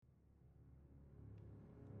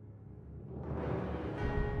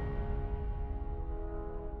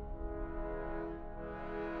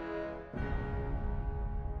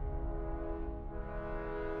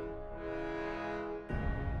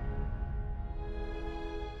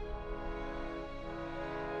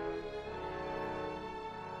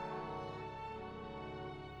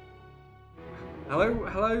Hello,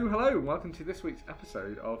 hello, hello. Welcome to this week's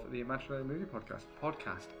episode of the Imaginary Movie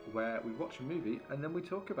podcast where we watch a movie and then we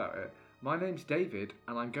talk about it. My name's David,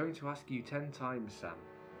 and I'm going to ask you 10 times, Sam.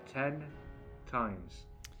 10 times.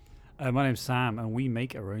 My name's Sam, and we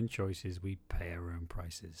make our own choices. We pay our own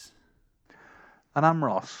prices. And I'm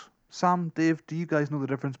Ross. Sam, Dave, do you guys know the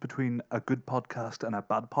difference between a good podcast and a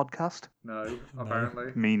bad podcast? No,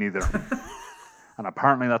 apparently. Me neither. And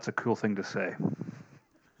apparently that's a cool thing to say.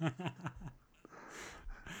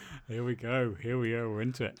 Here we go. We're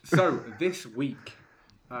into it. So, this week,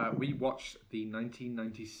 we watched the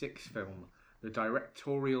 1996 film, the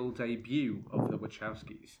directorial debut of the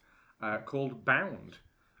Wachowskis, called Bound,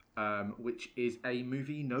 which is a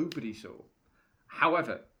movie nobody saw.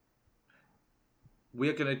 However,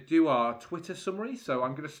 we're going to do our Twitter summary, so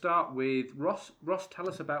I'm going to start with Ross. Ross, tell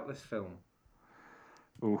us about this film.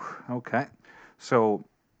 Ooh, okay. So,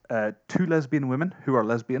 two lesbian women who are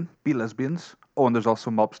lesbian, be lesbians. Oh, and there's also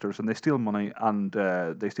mobsters, and they steal money, and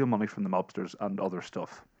they steal money from the mobsters and other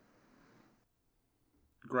stuff.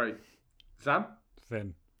 Great. Sam?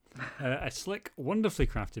 Finn. A slick, wonderfully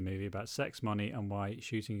crafted movie about sex, money, and why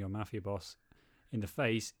shooting your mafia boss in the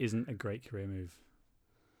face isn't a great career move.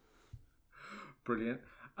 Brilliant.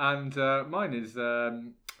 And mine is a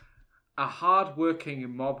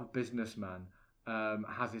hard-working mob businessman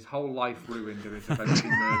has his whole life ruined and is eventually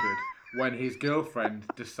murdered when his girlfriend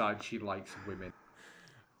decides she likes women.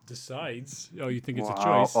 Decides? Oh, you think it's Wow. a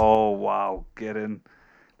choice? Oh, wow. Get in.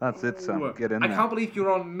 That's it, Sam. Get in I there. can't believe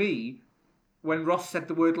you're on me when Ross said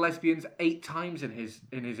the word lesbians 8 times in his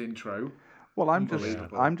intro. Well, I'm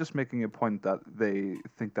Unbelievable. just making a point that they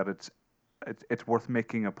think that it's worth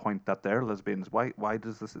making a point that they're lesbians. Why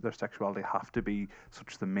does their sexuality have to be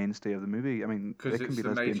such the mainstay of the movie? I mean, they can be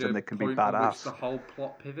lesbians and they can be point at which badass. the whole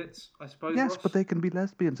plot pivots, I suppose. Yes, Ross? but they can be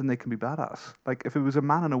lesbians and they can be badass. Like, if it was a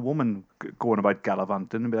man and a woman going about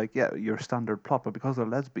gallivanting and be like, yeah, your standard plot, but because they're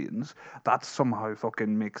lesbians, that somehow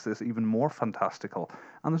fucking makes this even more fantastical.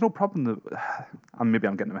 And there's no problem, and maybe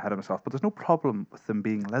I'm getting ahead of myself, but there's no problem with them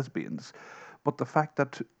being lesbians. But the fact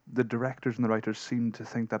that the directors and the writers seem to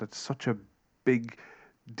think that it's such a big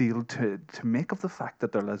deal to make of the fact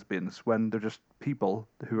that they're lesbians when they're just people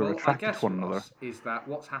who are attracted to one another. Ross, is that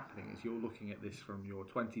what's happening is you're looking at this from your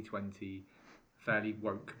 2020 fairly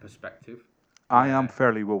woke perspective. I am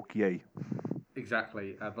fairly woke, yay.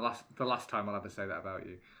 Exactly. The last time I'll ever say that about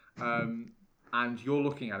you. And you're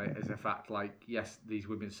looking at it as a fact like, yes, these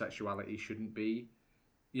women's sexuality shouldn't be,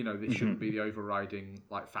 this shouldn't be the overriding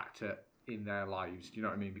factor in their lives. Do you know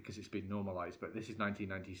what I mean? Because it's been normalised. But this is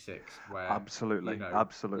 1996, where absolutely.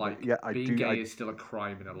 being gay is still a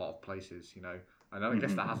crime in a lot of places. And I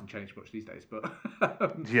guess that hasn't changed much these days. But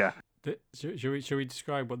yeah. Shall we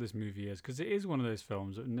describe what this movie is? Because it is one of those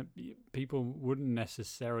films that people wouldn't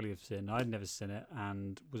necessarily have seen. I'd never seen it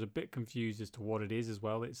and was a bit confused as to what it is as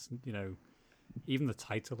well. It's even the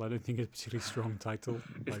title, I don't think it's a particularly strong title.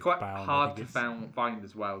 It's quite hard to find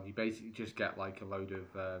as well. You basically just get a load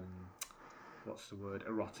of what's the word?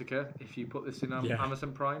 Erotica. If you put this in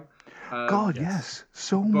Amazon Prime. God, yes.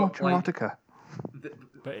 So much erotica.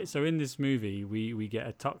 But so in this movie, we get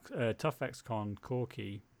a tough ex-con,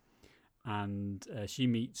 Corky, and she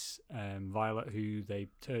meets Violet, who they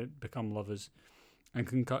become lovers, and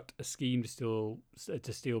concoct a scheme to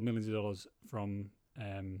steal millions of dollars from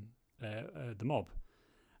the mob,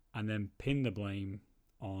 and then pin the blame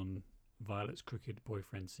on Violet's crooked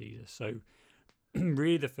boyfriend Caesar. So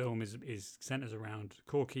really, the film is centers around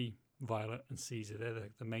Corky, Violet, and Caesar. They're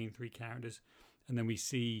the main 3 characters, and then we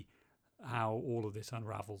see how all of this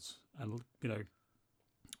unravels, and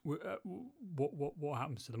what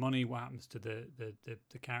happens to the money, what happens to the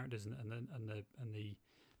characters and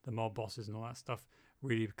the mob bosses and all that stuff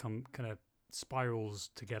really become kind of spirals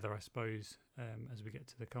together, I suppose, as we get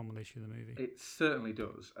to the culmination of the movie. It certainly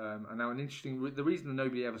does. And now the reason that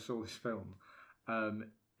nobody ever saw this film,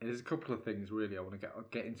 there's a couple of things really I want to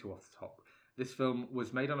get into off the top. This film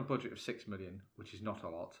was made on a budget of $6 million, which is not a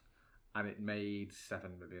lot, and it made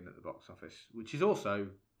 $7 million at the box office, which is also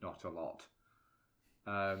not a lot.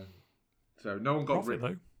 So no one got rich.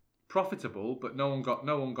 Profitable, but no one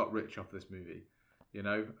got rich off this movie, and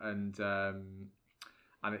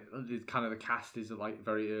it kind of the cast is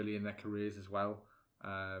very early in their careers as well,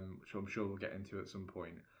 which I'm sure we'll get into at some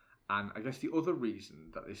point. And I guess the other reason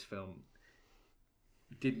that this film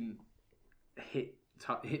didn't hit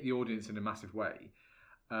the audience in a massive way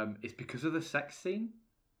is because of the sex scene.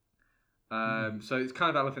 So it's kind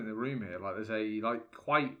of elephant in the room here. There's a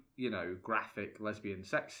quite graphic lesbian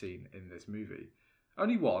sex scene in this movie.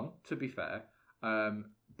 Only one, to be fair,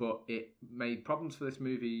 but it made problems for this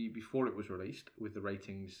movie before it was released with the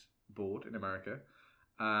ratings board in America,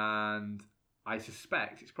 and I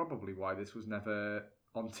suspect it's probably why this was never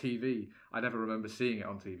on TV. I never remember seeing it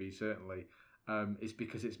on TV. Certainly, it's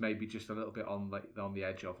because it's maybe just a little bit on the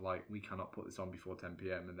edge of like we cannot put this on before 10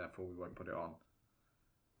 p.m. and therefore we won't put it on.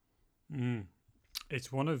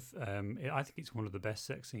 It's one of I think it's one of the best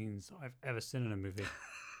sex scenes I've ever seen in a movie.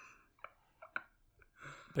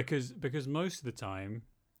 because most of the time,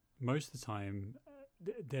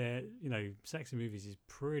 they're sex in movies is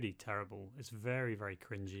pretty terrible. It's very, very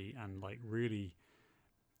cringy and like really,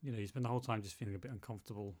 you spend the whole time just feeling a bit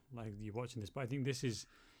uncomfortable like you're watching this. But I think I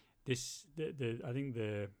think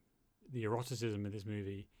the eroticism in this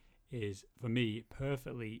movie is for me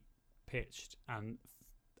perfectly pitched and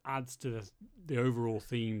adds to the overall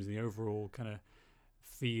themes and the overall kind of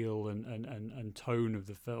feel and tone of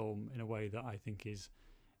the film in a way that I think is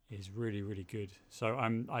really, really good. So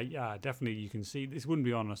definitely you can see this wouldn't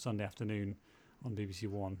be on a Sunday afternoon on BBC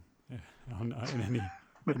One in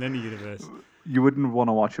any universe. You wouldn't want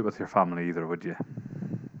to watch it with your family either, would you?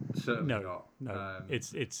 Certainly not. No,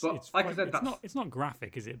 it's like I said, it's not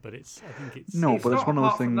graphic, is it? But I think it's no, it's but it's not one of those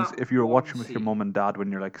apart from things. that If you were one watching with your scene. mum and dad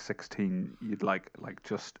when you're like 16, you'd like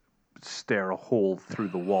just stare a hole through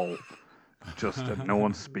the wall, just and no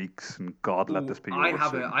one speaks, and God let this be. I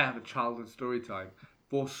have a childhood story time.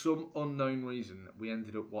 For some unknown reason, we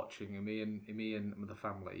ended up watching me and the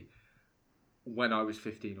family. When I was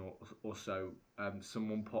 15 or so,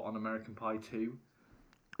 someone put on American Pie 2.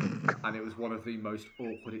 And it was one of the most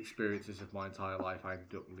awkward experiences of my entire life. I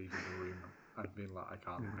ended up leaving the room and being like, I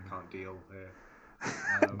can't deal here.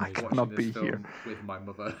 I cannot watching be this film here with my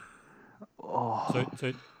mother. Oh,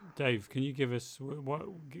 So Dave, can you give us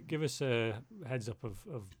a heads up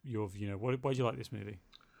of your view? Why do you like this movie?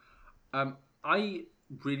 I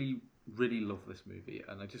really, really love this movie,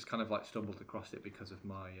 and I just kind of like stumbled across it because of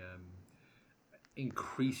my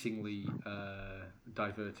increasingly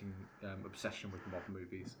diverting obsession with mob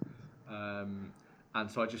movies,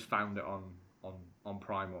 and so I just found it on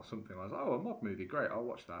Prime or something. I was like, oh, a mob movie, great, I'll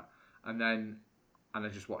watch that. And I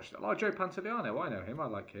just watched it. Oh, Joe Pantoliano, I know him, I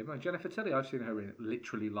like him. And Jennifer Tilly, I've seen her in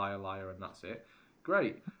literally Liar Liar, and that's it.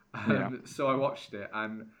 Great. So I watched it,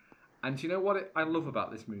 and you know what I love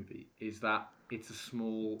about this movie is that it's a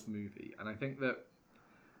small movie, and I think that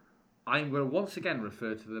I'm going to once again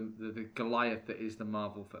refer to the Goliath that is the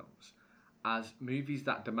Marvel films as movies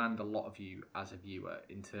that demand a lot of you as a viewer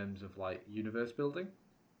in terms of like universe building.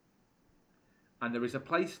 And there is a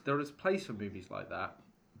place for movies like that,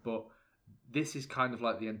 but this is kind of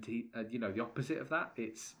like the opposite of that.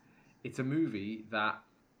 It's a movie that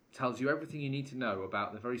tells you everything you need to know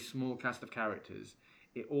about the very small cast of characters.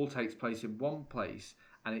 It all takes place in one place,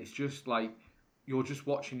 and it's just like you're just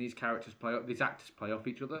watching these actors play off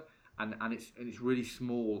each other. And it's really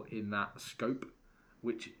small in that scope,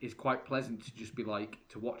 which is quite pleasant to just be like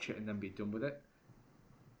to watch it and then be done with it.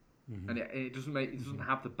 Mm-hmm. And it doesn't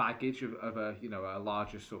have the baggage of a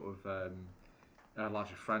larger sort of a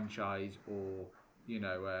larger franchise or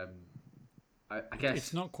I guess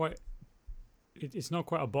it's not quite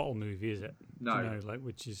a bottle movie, is it? No,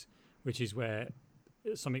 which is where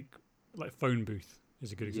something like Phone Booth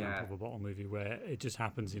is a good example of a bottle movie where it just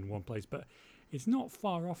happens in one place, but it's not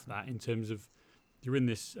far off that in terms of you're in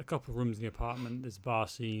a couple of rooms in the apartment, there's a bar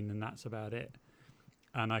scene, and that's about it.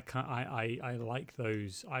 And I like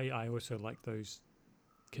those. I also like those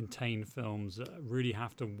contained films that really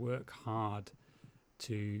have to work hard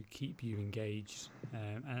to keep you engaged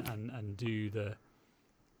and do the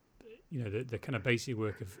kind of basic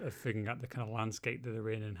work of figuring out the kind of landscape that they're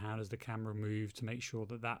in and how does the camera move to make sure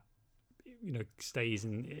that stays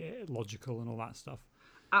in logical and all that stuff.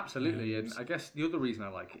 Absolutely, and I guess the other reason I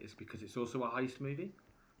like it is because it's also a heist movie.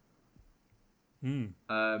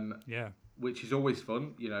 Yeah. Which is always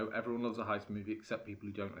fun. Everyone loves a heist movie except people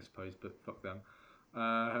who don't, I suppose, but fuck them.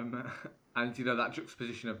 And that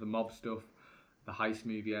juxtaposition of the mob stuff, the heist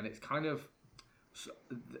movie, and it's kind of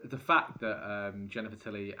the fact that Jennifer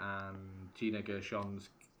Tilly and Gina Gershon's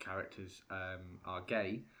characters are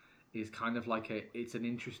gay is kind of like it's an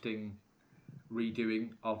interesting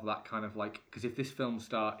redoing of that kind of like, because if this film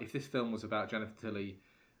was about Jennifer Tilly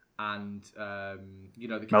and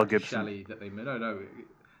the character Shelley that they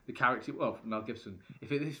the character Mel Gibson, if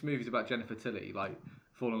this movie's about Jennifer Tilly like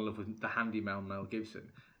fall in love with the handyman Mel Gibson,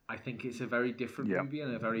 I think it's a very different movie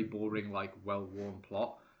and a very boring like well-worn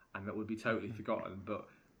plot, and that would be totally forgotten. But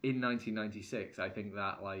in 1996 I think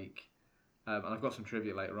that like and I've got some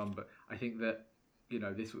trivia later on, but I think that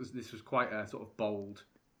this was quite a sort of bold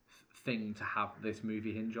thing to have this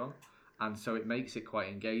movie hinge on, and so it makes it quite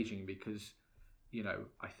engaging because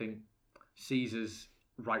I think Caesar's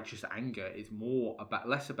righteous anger is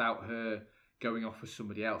less about her going off with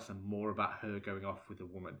somebody else and more about her going off with a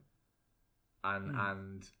woman,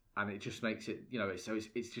 and it just makes it,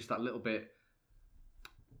 it's just that little bit,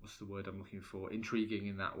 what's the word I'm looking for, intriguing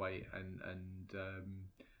in that way. And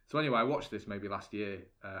so anyway, I watched this maybe last year,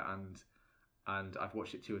 and I've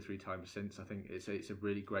watched it 2 or 3 times since. I think it's a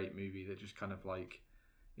really great movie that just kind of like,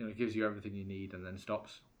 it gives you everything you need and then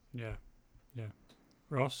stops. Yeah.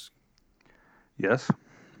 Ross? Yes?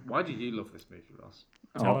 Why do you love this movie, Ross?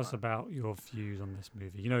 Tell us about your views on this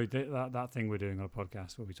movie. That thing we're doing on a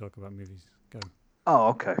podcast where we talk about movies. Go. Oh,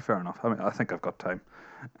 okay, fair enough. I mean, I think I've got time.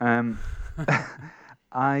 I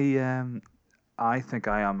think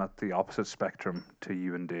I am at the opposite spectrum to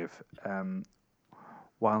you and Dave.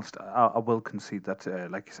 Whilst I will concede that,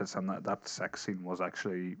 like you said, Sam, that sex scene was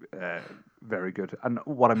actually very good. And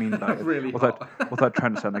what I mean by Really without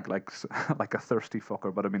trying to sound like a thirsty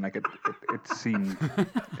fucker, but I mean, like it seemed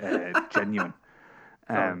genuine.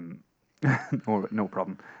 No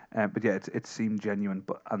problem. But yeah, it seemed genuine.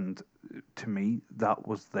 And to me, that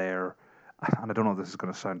was their. And I don't know if this is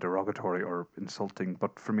going to sound derogatory or insulting,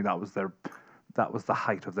 but for me, that was the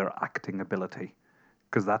height of their acting ability.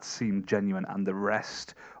 Because that seemed genuine, and the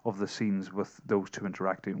rest of the scenes with those two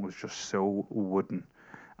interacting was just so wooden.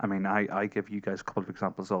 I mean, I give you guys a couple of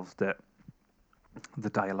examples of the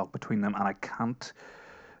dialogue between them, and I can't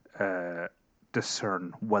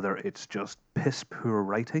discern whether it's just piss poor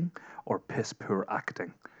writing or piss poor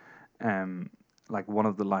acting. Like one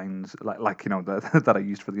of the lines, that I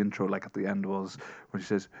used for the intro, like at the end, was when she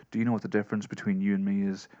says, "Do you know what the difference between you and me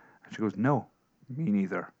is?" And she goes, "No, me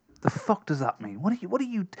neither." The fuck does that mean? What do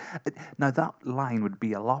you? Now that line would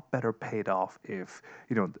be a lot better paid off if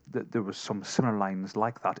there was some similar lines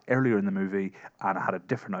like that earlier in the movie and it had a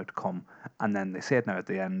different outcome, and then they say it now at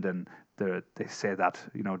the end and they say that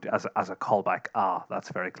as a callback.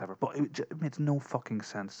 That's very clever, but it makes no fucking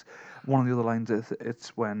sense. One of the other lines is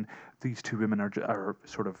it's when these two women are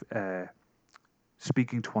sort of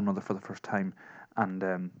speaking to one another for the first time,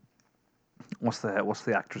 and what's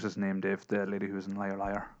the actress's name, Dave? The lady who was in Liar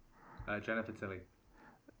Liar. Jennifer Tilly.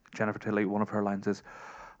 Jennifer Tilly, one of her lines is,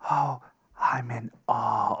 "Oh, I'm in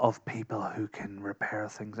awe of people who can repair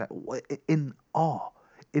things." In awe?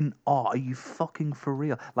 In awe? Are you fucking for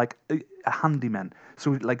real? Like a handyman.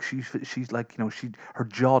 So like she's like, her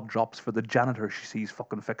jaw drops for the janitor she sees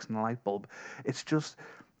fucking fixing a light bulb. It's just,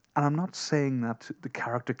 and I'm not saying that the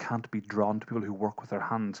character can't be drawn to people who work with their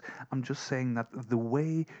hands. I'm just saying that the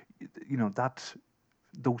way, that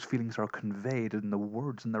those feelings are conveyed in the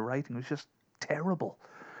words and the writing was just terrible.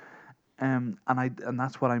 And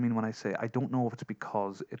that's what I mean when I say I don't know if it's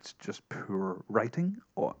because it's just poor writing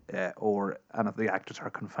or and if the actors are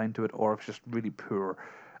confined to it, or if it's just really poor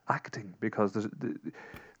acting, because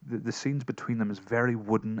the scenes between them is very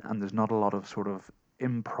wooden and there's not a lot of sort of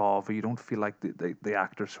improv. You don't feel like the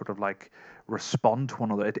actors sort of like respond to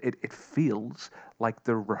one another. It feels like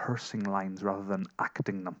they're rehearsing lines rather than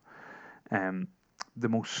acting them.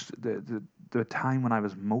 The time when I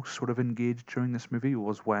was most sort of engaged during this movie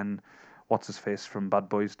was when, what's his face from Bad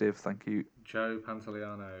Boys, Dave? Thank you. Joe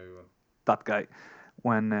Pantoliano. That guy.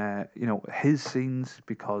 When his scenes,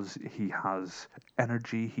 because he has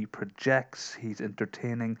energy, he projects, he's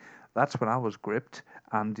entertaining. That's when I was gripped,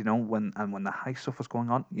 and when the high stuff was going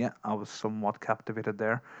on, yeah, I was somewhat captivated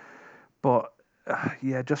there. But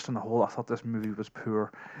yeah, just on the whole, I thought this movie was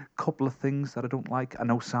poor. Couple of things that I don't like. I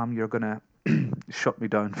know, Sam, you're gonna shut me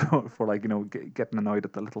down for like getting annoyed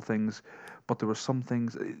at the little things, but there were some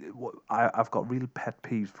things I've got real pet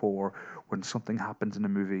peeves for when something happens in a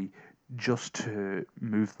movie just to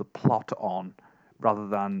move the plot on, rather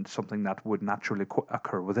than something that would naturally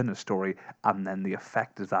occur within a story, and then the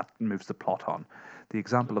effect is that moves the plot on. The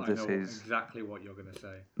example of this is exactly what you're going to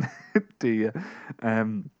say. Do you?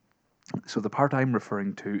 So the part I'm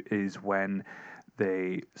referring to is when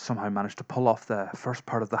they somehow manage to pull off the first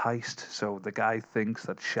part of the heist. So the guy thinks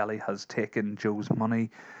that Shelley has taken Joe's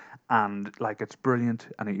money, and like it's brilliant.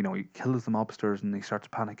 And he kills the mobsters, and he starts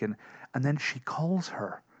panicking. And then she calls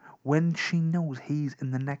her when she knows he's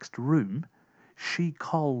in the next room. She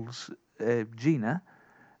calls Gina.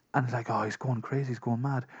 And it's like, oh, he's going crazy, he's going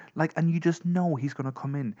mad. Like, and you just know he's going to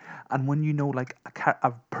come in. And when like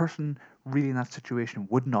a person really in that situation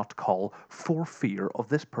would not call for fear of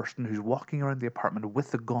this person who's walking around the apartment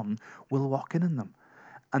with a gun will walk in on them.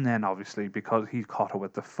 And then obviously because he caught her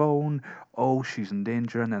with the phone, oh, she's in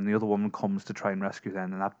danger, and then the other woman comes to try and rescue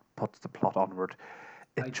them, and that puts the plot onward.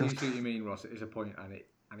 I do see what you mean, Ross. It is a point, and it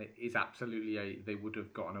is absolutely they would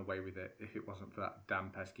have gotten away with it if it wasn't for that damn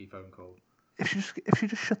pesky phone call. If she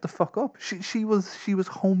just shut the fuck up, she was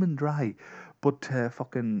home and dry. but to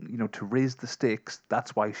fucking, to raise the stakes,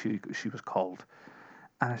 that's why she was called.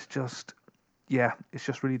 And it's just, yeah, it's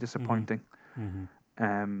just really disappointing.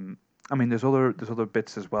 I mean, there's other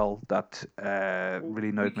bits as well that really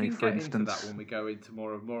annoyed me. We can For get into that instance, when we go into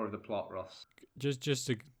more of the plot, Ross. Just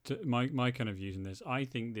to my kind of views on this, I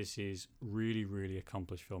think this is really, really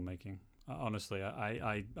accomplished filmmaking. Honestly,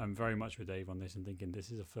 I'm very much with Dave on this and thinking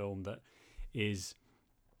this is a film that is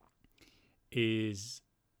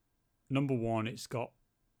number one. It's got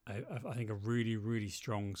I think a really, really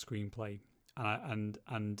strong screenplay,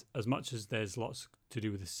 and as much as there's lots to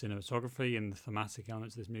do with the cinematography and the thematic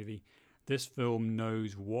elements of this movie, this film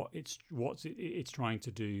knows what it's trying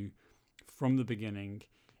to do from the beginning.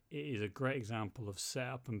 It is a great example of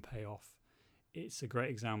setup and payoff. It's a great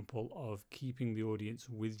example of keeping the audience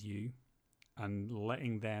with you and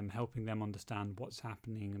helping them understand what's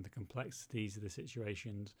happening and the complexities of the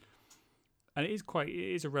situations. And it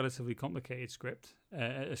is a relatively complicated script,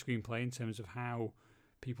 a screenplay, in terms of how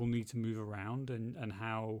people need to move around and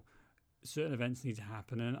how certain events need to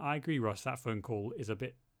happen. And I agree, Ross, that phone call is a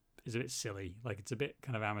bit silly. Like, it's a bit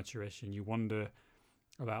kind of amateurish, and you wonder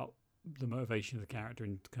about the motivation of the character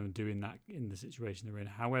and kind of doing that in the situation they're in.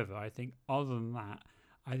 However, I think other than that,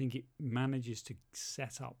 I think it manages to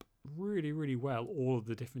set up really, really well all of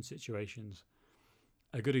the different situations.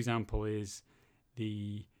 A good example is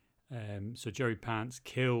so Joey Pants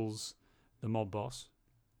kills the mob boss,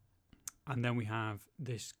 and then we have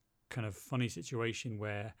this kind of funny situation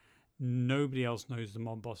where nobody else knows the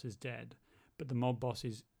mob boss is dead, but the mob boss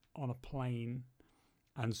is on a plane,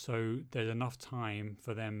 and so there's enough time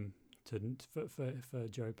for them for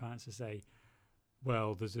Joey Pants to say,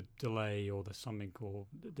 well, there's a delay, or there's something, or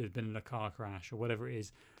there's been a car crash, or whatever it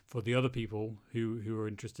is, for the other people who are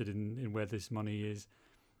interested in where this money is,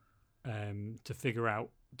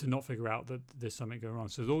 to not figure out that there's something going on.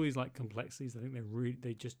 So there's all these like complexities. I think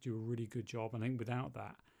they just do a really good job. I think without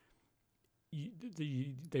that,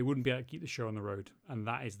 they wouldn't be able to keep the show on the road. And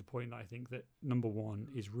that is the point that I think that number one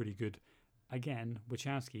is really good. Again,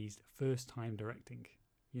 Wachowski's first time directing.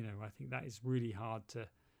 I think that is really hard to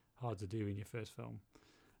do in your first film.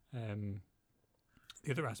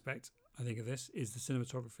 The other aspect I think of this is the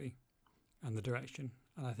cinematography and the direction,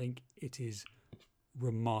 and I think it is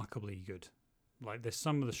remarkably good. Like, there's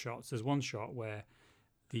some of the shots. There's one shot where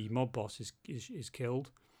the mob boss is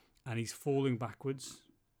killed, and he's falling backwards,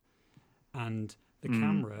 and the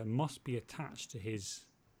camera must be attached to his,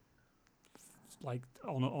 like,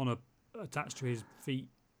 attached to his feet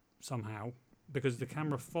somehow, because the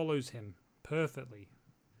camera follows him perfectly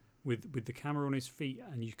with the camera on his feet,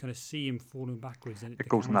 and you kind of see him falling backwards, and it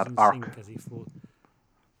goes in that arc as he falls.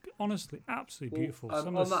 Honestly, absolutely beautiful.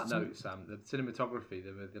 On that note, Sam, the cinematography,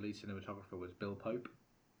 the lead cinematographer was Bill Pope,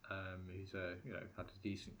 who's had a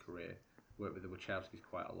decent career, worked with the Wachowskis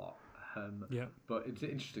quite a lot. Yeah. But it's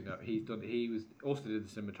interesting that he also did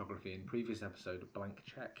the cinematography in previous episode of Blank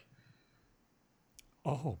Check.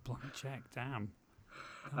 Oh, Blank Check, damn.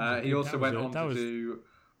 He also went on to do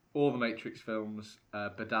all the Matrix films,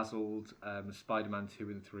 Bedazzled, Spider-Man 2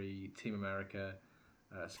 and 3, Team America,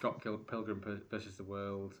 Scott Pilgrim vs. the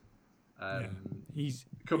World. He's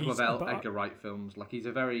a couple of Edgar Wright films. Like, he's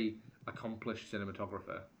a very accomplished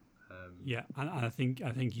cinematographer. And I think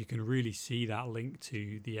you can really see that link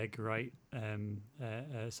to the Edgar Wright,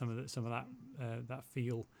 some of that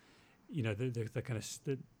feel, the kind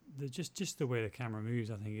of just the way the camera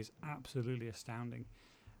moves. I think is absolutely astounding.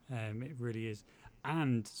 It really is.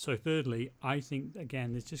 And so, thirdly, I think,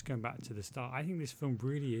 again, it's just going back to the start. I think this film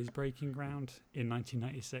really is breaking ground in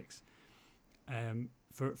 1996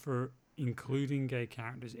 for including gay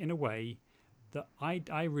characters in a way that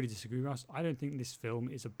I really disagree with us. I don't think this film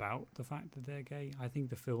is about the fact that they're gay. I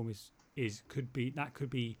think the film could be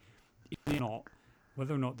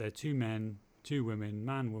whether or not they're two men, two women,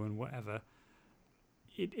 man, woman, whatever.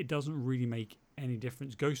 It doesn't really make any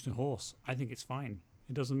difference. Ghost and Horse, I think it's fine.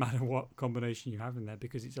 It doesn't matter what combination you have in there,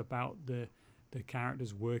 because it's about the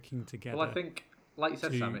characters working together. Well, I think, like you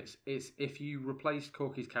said, Sam, it's if you replace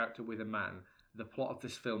Corky's character with a man, the plot of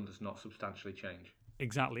this film does not substantially change.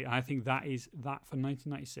 Exactly. I think that for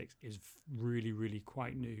 1996 is really, really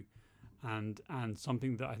quite new, and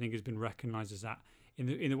something that I think has been recognised as that in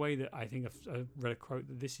the way that I think I've read a quote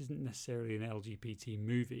that this isn't necessarily an LGBT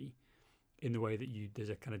movie in the way that there's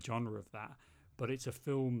a kind of genre of that, but it's a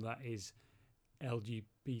film that is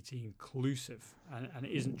LGBT inclusive and it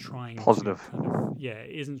isn't trying positive. It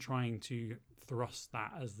isn't trying to thrust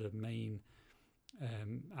that as the main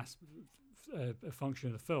function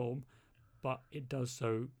of the film, but it does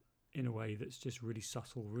so in a way that's just really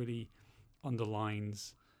subtle, really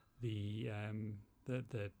underlines the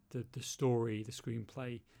the story, the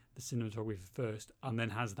screenplay, the cinematography first, and then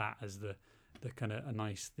has that as the kind of a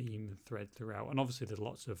nice theme and thread throughout. And obviously, there's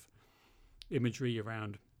lots of imagery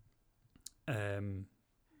around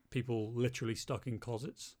people literally stuck in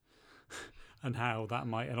closets, and how that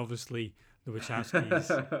might, and obviously the Wachowskis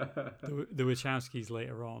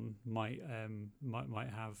later on might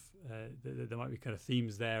have there might be kind of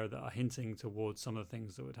themes there that are hinting towards some of the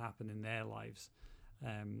things that would happen in their lives,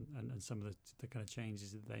 and some of the kind of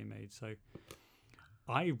changes that they made. So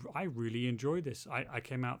I really enjoyed this. I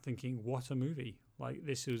came out thinking, what a movie! Like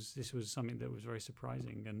this was something that was very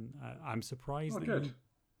surprising, and I'm surprised that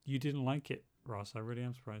you didn't like it, Ross. I really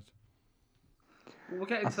am surprised. We'll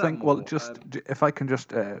get into I think, that more. well, just if I can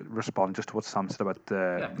just respond just to what Sam said about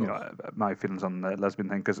my feelings on the lesbian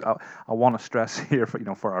thing, because I want to stress here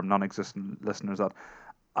for our non-existent listeners that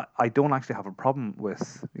I don't actually have a problem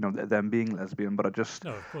with them being lesbian, but I just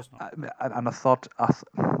no, of course not. And I thought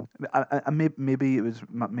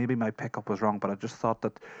maybe my pickup was wrong, but I just thought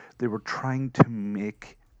that they were trying to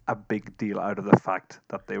make a big deal out of the fact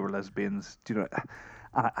that they were lesbians.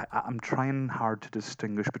 I'm trying hard to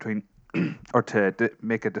distinguish between or to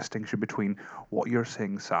make a distinction between what you're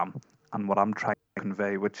saying, Sam, and what I'm trying to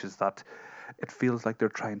convey, which is that it feels like they're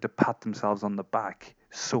trying to pat themselves on the back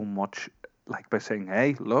so much, like by saying,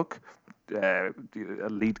 "Hey, look,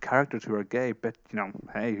 lead characters who are gay," but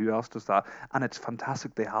hey, who else does that? And it's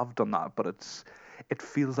fantastic they have done that, but it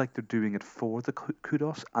feels like they're doing it for the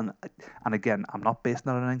kudos. And again, I'm not basing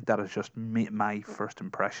that on anything. That is just my first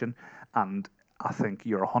impression, and I think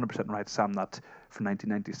you're 100% right, Sam, that for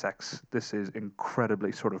 1996, this is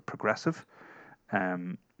incredibly sort of progressive. For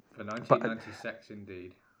 1996,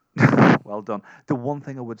 indeed. Well done. The one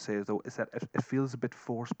thing I would say is that it feels a bit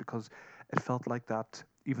forced, because it felt like that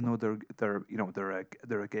even though they're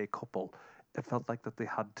a gay couple, it felt like that they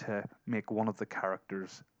had to make one of the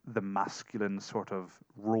characters the masculine sort of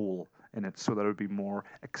role in it, so that it would be more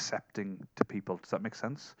accepting to people. Does that make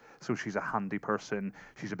sense? So she's a handy person.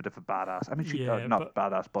 She's a bit of a badass. I mean,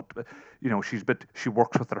 badass, but she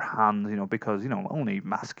works with her hands. Because only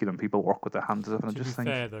masculine people work with their hands. And to be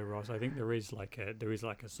fair though, Ross, I think there is like a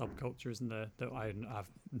subculture, isn't there, that I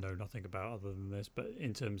know nothing about other than this. But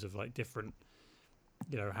in terms of like different,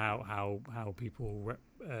 how people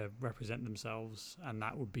represent themselves, and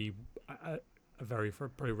that would be a very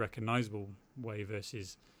probably recognizable way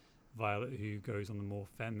versus Violet, who goes on the more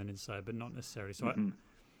feminine side, but not necessarily. So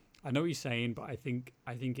I know what you're saying, but I think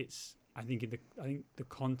the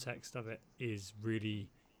context of it is really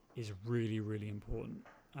really important.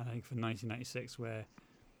 And I think for 1996, where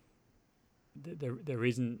there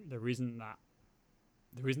isn't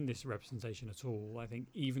this representation at all. I think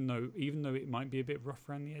even though it might be a bit rough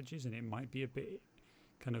around the edges, and it might be a bit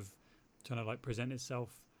kind of trying to like present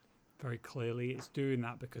itself very clearly, it's doing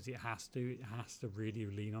that because it has to really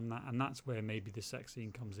lean on that. And that's where maybe the sex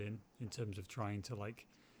scene comes in terms of trying to like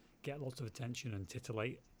get lots of attention and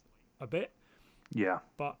titillate a bit. Yeah.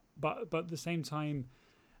 But at the same time,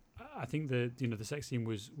 I think the sex scene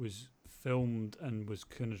was filmed and was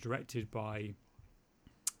kind of directed by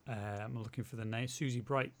I'm looking for the name, Susie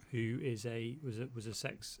Bright, who was a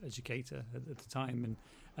sex educator at the time,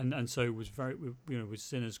 and so was very was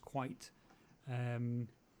seen as quite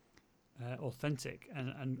authentic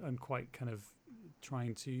and quite kind of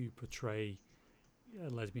trying to portray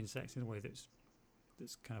lesbian sex in a way that's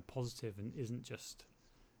kind of positive and isn't just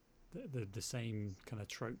the same kind of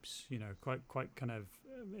tropes, quite kind of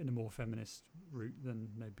in a more feminist route than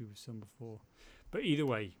maybe we've seen before. But either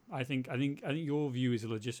way, I think your view is a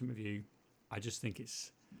legitimate view. I just think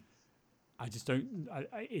it's like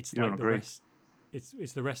the rest.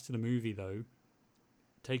 It's the rest of the movie though.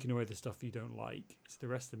 Taking away the stuff you don't like, it's the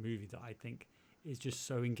rest of the movie that I think is just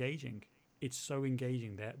so engaging. It's so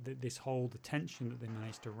engaging that the tension that they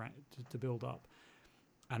managed to build up,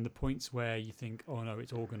 and the points where you think, oh no,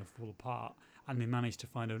 it's all going to fall apart, and they managed to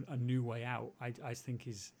find a new way out. I think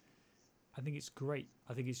it's great.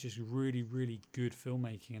 I think it's just really, really good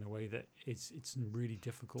filmmaking in a way that it's really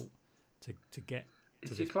difficult to get.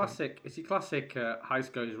 It's your classic. It's your classic.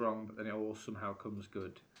 Heist goes wrong, but then it all somehow comes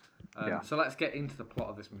good. So let's get into the plot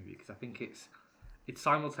of this movie, because I think it's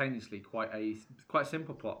simultaneously quite a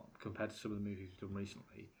simple plot compared to some of the movies we've done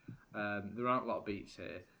recently. There aren't a lot of beats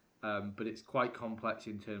here, but it's quite complex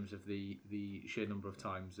in terms of the sheer number of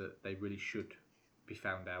times that they really should be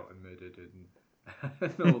found out and murdered and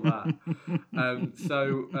all that.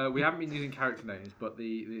 So we haven't been using character names, but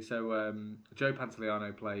Joe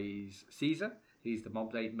Pantoliano plays Caesar. He's the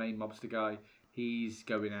main mobster guy. He's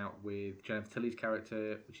going out with Jennifer Tilly's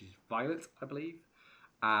character, which is Violet, I believe,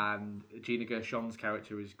 and Gina Gershon's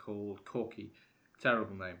character is called Corky.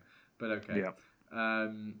 Terrible name, but okay. Yeah.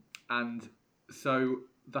 And so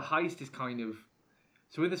the heist is kind of.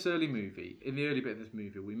 So in this in the early bit of this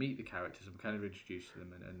movie, we meet the characters and kind of introduce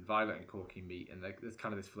them, and Violet and Corky meet, and there's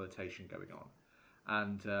kind of this flirtation going on,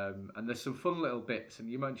 and there's some fun little bits. And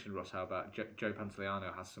you mentioned, Ross, how about Joe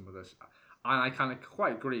Pantoliano has some of this, and I kind of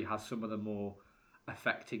quite agree, has some of the more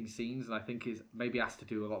affecting scenes, and I think is maybe has to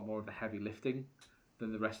do a lot more of the heavy lifting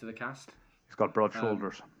than the rest of the cast. He's got broad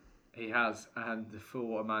shoulders. He has, and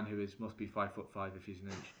for a man who must be 5'5" if he's an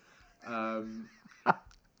inch.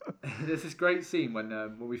 There's this great scene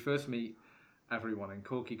when we first meet everyone, and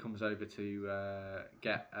Corky comes over to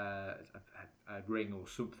get a ring or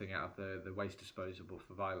something out of the waste disposable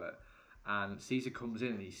for Violet, and Caesar comes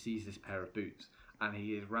in and he sees this pair of boots, and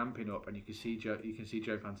he is ramping up, and you can see Joe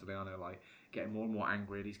Pantoliano like getting more and more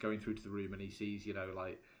angry, and he's going through to the room, and he sees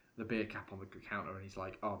like the beer cap on the counter, and he's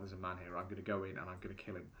like, oh, there's a man here, I'm going to go in and I'm going to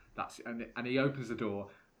kill him. And he opens the door,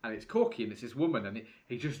 and it's Corky, and it's this woman, and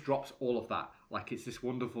he just drops all of that. Like, it's this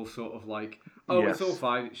wonderful sort of like, oh, Yes. It's all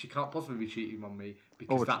fine. She can't possibly be cheating on me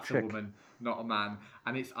because It's a that's a chick. woman, not a man.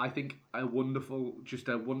 And it's, I think, a wonderful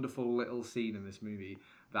little scene in this movie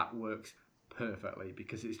that works perfectly,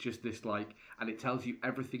 because it's just this like, and it tells you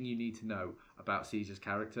everything you need to know about Caesar's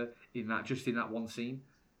character in that one scene.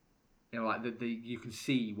 Like you can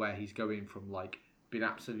see where he's going from like being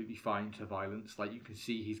absolutely fine to violence. Like, you can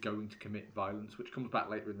see he's going to commit violence, which comes back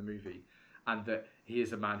later in the movie, and that he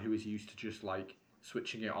is a man who is used to just like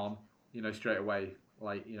switching it on, straight away.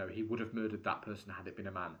 Like, he would have murdered that person had it been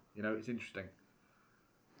a man. It's interesting.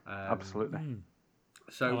 Absolutely.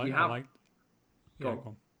 So we have.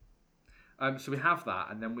 Go on. So we have that,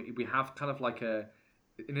 and then we have kind of like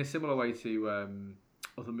in a similar way to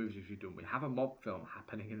other movies we've done, we have a mob film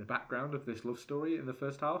happening in the background of this love story in the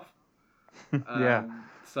first half. Yeah.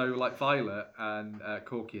 So like Violet and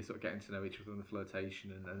Corky are sort of getting to know each other in the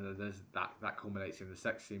flirtation, and there's that culminates in the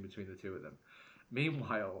sex scene between the two of them.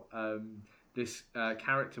 Meanwhile, this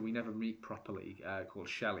character we never meet properly, called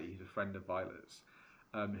Shelley, who's a friend of Violet's,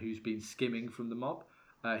 who's been skimming from the mob.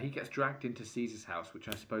 He gets dragged into Caesar's house, which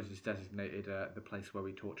I suppose is designated the place where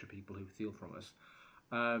we torture people who steal from us.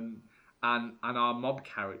 And our mob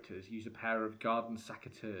characters use a pair of garden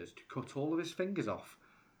secateurs to cut all of his fingers off,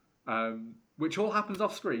 which all happens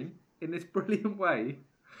off screen in this brilliant way.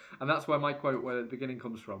 And that's where my quote at the beginning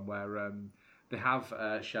comes from, where they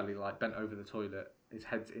have Shelley like bent over the toilet, his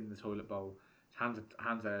head's in the toilet bowl, his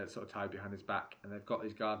hands are sort of tied behind his back, and they've got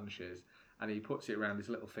these garden shears, and he puts it around his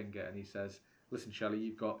little finger, and he says, "Listen, Shelley,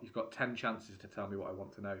 you've got 10 chances to tell me what I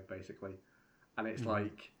want to know," basically. And it's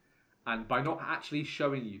like, and by not actually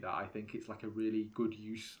showing you that, I think it's like a really good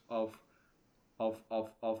use of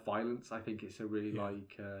violence. I think it's a really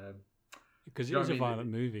like because it is a violent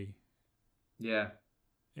movie. Yeah,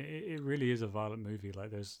 it really is a violent movie.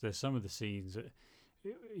 Like there's some of the scenes that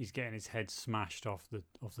he's getting his head smashed off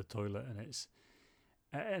the toilet,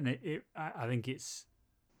 and I think it's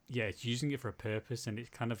using it for a purpose, and it's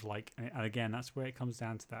kind of like, and again, that's where it comes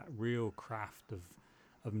down to that real craft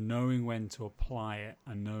of knowing when to apply it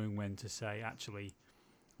and knowing when to say, actually,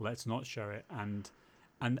 let's not show it, and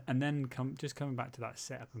then coming back to that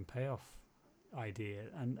setup and payoff idea,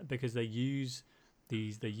 and because they use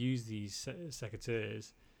these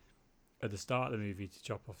secateurs at the start of the movie to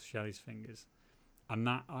chop off Shelley's fingers, and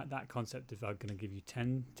that concept of I'm going to give you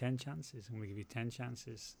 10 chances, I'm going to give you 10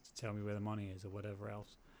 chances to tell me where the money is or whatever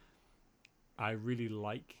else. I really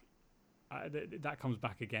like that comes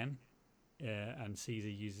back again, and Caesar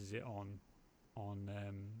uses it on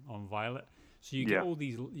Violet. So you get all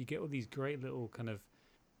these great little kind of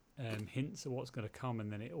hints of what's going to come,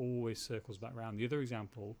 and then it always circles back around. The other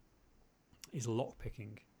example is lock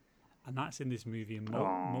picking, and that's in this movie in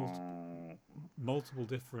multiple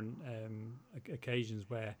different occasions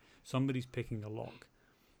where somebody's picking a lock,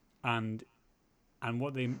 and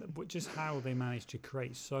how they manage to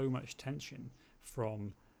create so much tension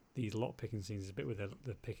from these lock picking scenes. There's a bit where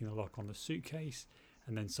they're picking the lock on the suitcase,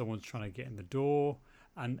 and then someone's trying to get in the door,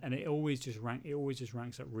 and it always just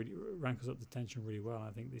rankles up the tension really well. And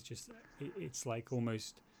I think it's like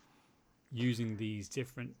almost using these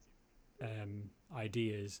different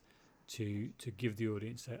ideas to give the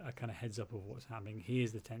audience a kind of heads up of what's happening.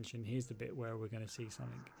 Here's the tension. Here's the bit where we're going to see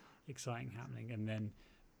something exciting happening, and then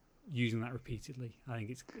using that repeatedly. I think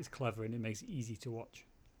it's clever, and it makes it easy to watch.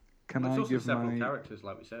 Can it's I also give several characters,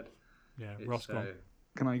 like we said. Yeah, Ross,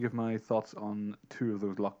 Can I give my thoughts on 2 of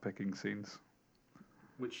those lockpicking scenes?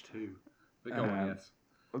 Which 2? But go on, yes.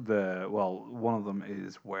 One of them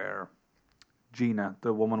is where Gina,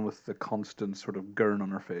 the woman with the constant sort of grin on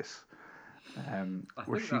her face, I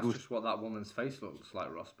where think she that's goes. just what that woman's face looks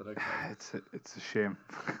like, Ross. But okay. It's a shame.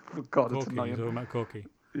 God, it's Corky, you're annoying. talking about Corky.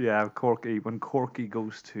 Yeah, Corky. When Corky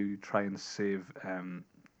goes to try and save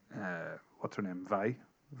what's her name?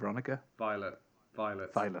 Veronica, Violet.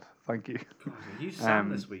 Violet. Thank you. God, are you Sam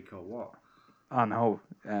Um, this week or what? I know.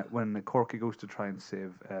 When Corky goes to try and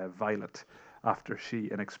save Violet after she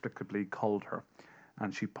inexplicably called her,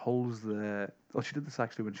 and she pulls the. Well, she did this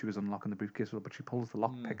actually when she was unlocking the briefcase, but she pulls the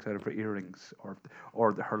lockpicks out of her earrings, her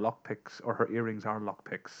lockpicks, or her earrings are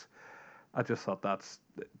lockpicks. I just thought that's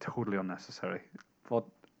totally unnecessary. But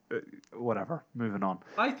whatever. Moving on.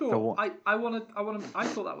 I The thought one, I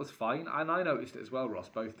thought that was fine, and I noticed it as well, Ross,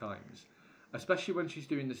 both times, especially when she's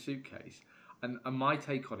doing the suitcase. And my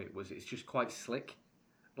take on it was it's just quite slick.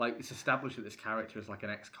 Like it's established that this character is like an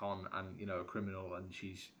ex-con and a criminal, and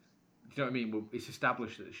she's, you know what I mean? Well, it's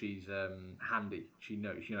established that she's handy. She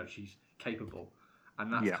knows, she's capable,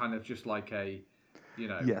 and that's yeah. kind of just like a,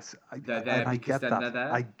 Yes, they're there and I because get then that. they're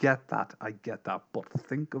there. I get that. I get that. But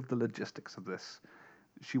think of the logistics of this.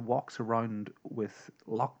 She walks around with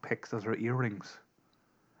lockpicks as her earrings,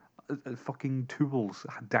 fucking tools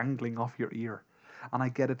dangling off your ear. And I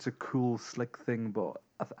get it's a cool, slick thing, but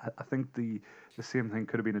I think the same thing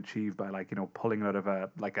could have been achieved by pulling out of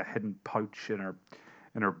a hidden pouch in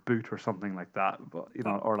her boot or something like that. But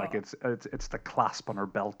or like it's the clasp on her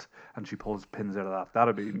belt and she pulls pins out of that.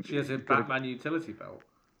 That'd be. She has a could have- Batman utility belt.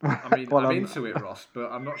 I mean, Well, I'm into it, Ross,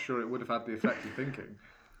 but I'm not sure it would have had the effect you're thinking.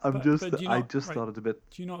 But do you I not, just right, thought it a bit.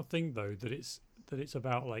 Do you not think though that it's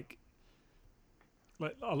about like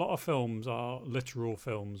a lot of films are literal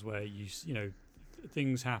films where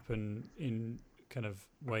things happen in kind of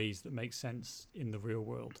ways that make sense in the real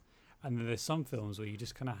world, and then there's some films where you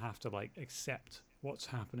just kind of have to like accept what's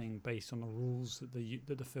happening based on the rules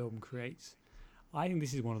that the film creates. I think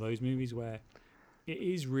this is one of those movies where it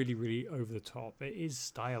is really, really over the top. It is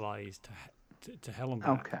stylized to hell and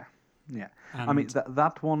back. Okay. Yeah. And I mean,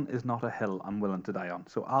 that one is not a hill I'm willing to die on.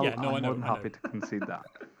 So I'm more than happy to concede that.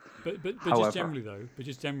 But However,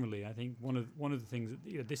 just generally, I think one of the things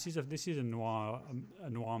that this is a noir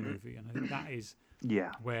movie, and I think that is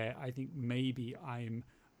where I think maybe I'm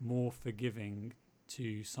more forgiving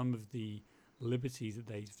to some of the liberties that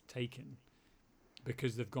they've taken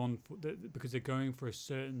because because they're going for a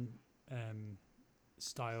certain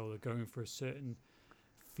style, they're going for a certain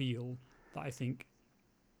feel that I think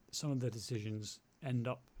some of their decisions end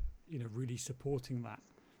up really supporting that,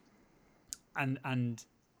 and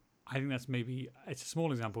I think that's maybe it's a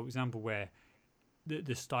small example where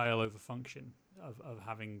the style over function of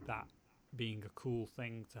having that being a cool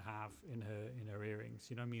thing to have in her earrings.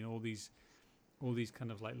 You know what I mean? All these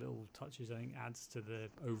kind of like little touches I think adds to the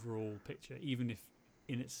overall picture, even if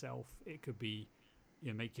in itself it could be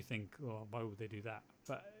make you think, oh, why would they do that?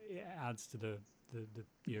 But it adds to the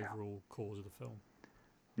overall cause of the film.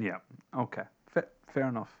 Yeah. Okay. Fair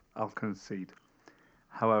enough. I'll concede.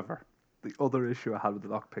 However, the other issue I had with the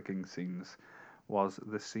lockpicking scenes was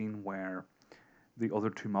the scene where the other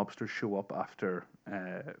two mobsters show up after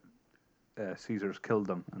Caesar's killed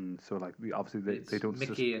them, and so like obviously they don't.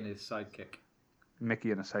 Mickey and his sidekick.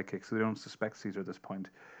 Mickey and his sidekick, so they don't suspect Caesar at this point,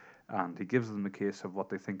 and he gives them the case of what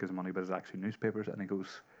they think is money, but it's actually newspapers, and he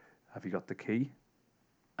goes, "Have you got the key?"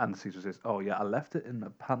 And Caesar says, "Oh yeah, I left it in my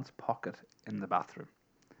pants pocket in the bathroom."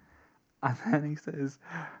 And then he says,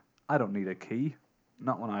 "I don't need a key,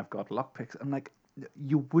 not when I've got lockpicks." I'm like,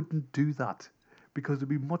 you wouldn't do that because it'd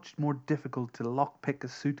be much more difficult to lockpick a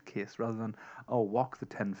suitcase rather than, walk the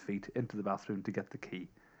 10 feet into the bathroom to get the key.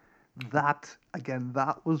 That, again,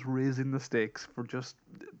 that was raising the stakes for just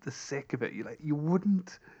the sake of it. You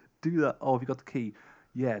wouldn't do that. Oh, have you got the key?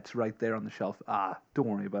 Yeah, it's right there on the shelf. Don't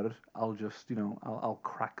worry about it. I'll just, I'll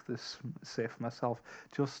crack this safe myself.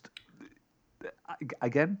 Just,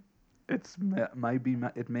 again, it may be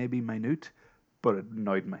minute, but it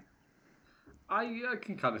annoyed me. I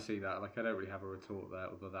can kind of see that. Like, I don't really have a retort there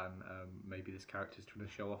other than maybe this character's trying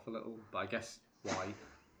to show off a little. But I guess why?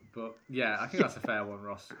 But yeah, I think that's a fair one,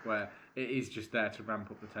 Ross, where it is just there to ramp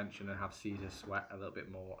up the tension and have Caesar sweat a little bit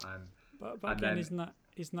more. But again, isn't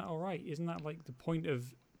that all right? Isn't that like the point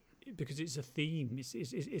of? Because it's a theme.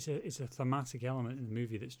 It's a thematic element in the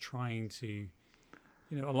movie that's trying to,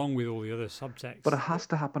 along with all the other subtext. But it has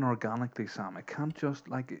to happen organically, Sam. It can't just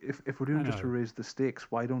if we're doing just to raise the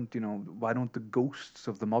stakes. Why don't the ghosts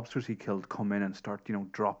of the mobsters he killed come in and start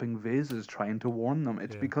dropping vases, trying to warn them?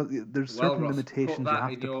 It's because there's certain Ross, limitations you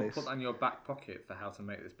have to place. Put that in your back pocket for how to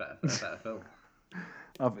make this a better film.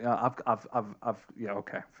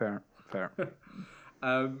 Okay, fair.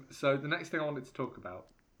 So the next thing I wanted to talk about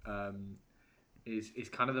is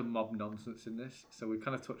kind of the mob nonsense in this. So we've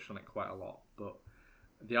kind of touched on it quite a lot, but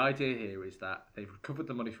the idea here is that they've recovered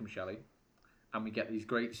the money from Shelley, and we get these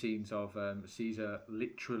great scenes of Caesar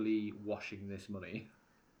literally washing this money,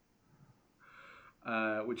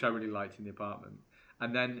 which I really liked in the apartment.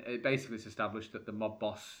 And then it basically is established that the mob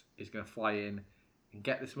boss is going to fly in and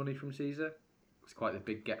get this money from Caesar. It's quite a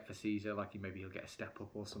big get for Caesar, like maybe he'll get a step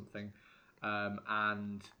up or something.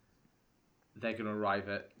 And they're going to arrive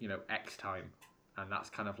at, X time. And that's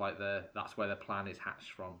kind of like that's where the plan is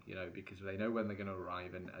hatched from, because they know when they're going to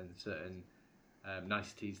arrive and certain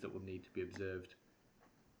niceties that will need to be observed.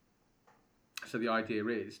 So the idea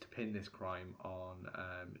is to pin this crime on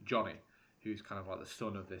Johnny, who's kind of like the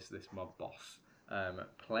son of this mob boss,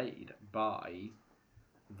 played by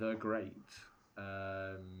the great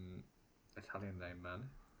Italian name man.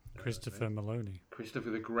 Christopher Maloney.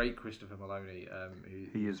 The great Christopher Maloney.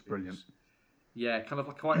 He is brilliant. Yeah, kind of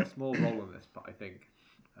like quite a small role in this, but I think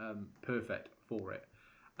perfect for it.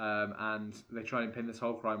 And they try and pin this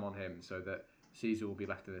whole crime on him so that Caesar will be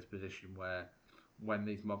left in this position where when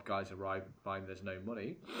these mob guys arrive and find there's no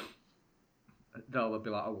money, they'll be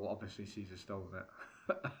like, oh, well, obviously Caesar's stolen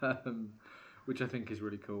it. Which I think is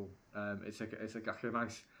really cool. It's like a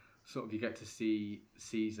nice sort of, you get to see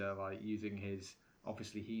Caesar like using his,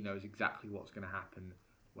 obviously he knows exactly what's going to happen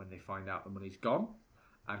when they find out the money's gone.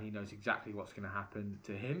 And he knows exactly what's going to happen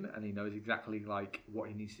to him, and he knows exactly like what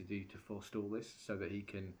he needs to do to forestall this, so that he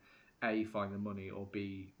can A, find the money, or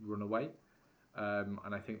B, run away.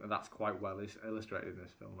 And I think that's quite well illustrated in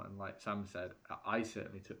this film. And like Sam said, I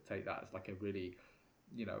certainly take that as like a really,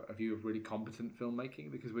 a view of really competent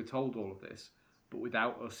filmmaking, because we're told all of this, but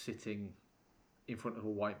without us sitting in front of a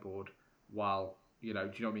whiteboard while, do you know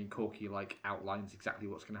what I mean, Corky like outlines exactly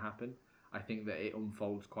what's going to happen. I think that it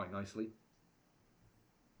unfolds quite nicely.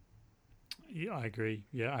 Yeah, I agree.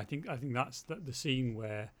 Yeah, I think that's the scene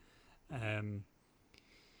where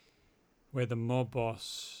the mob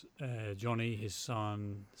boss, Johnny, his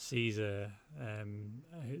son, Caesar,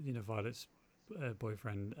 Violet's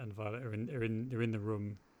boyfriend, and Violet are in the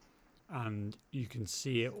room, and you can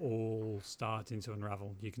see it all starting to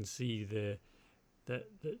unravel. You can see that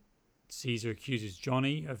Caesar accuses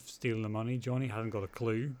Johnny of stealing the money. Johnny hasn't got a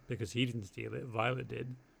clue because he didn't steal it. Violet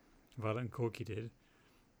did. Violet and Corky did.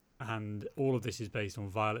 And all of this is based on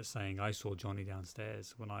Violet saying, I saw Johnny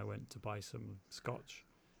downstairs when I went to buy some scotch,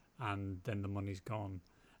 and then the money's gone.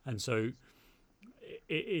 And so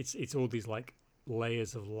it's all these like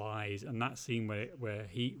layers of lies. And that scene where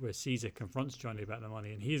Caesar confronts Johnny about the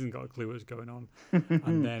money, and he hasn't got a clue what's going on.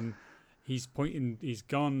 And then Caesar's pointing his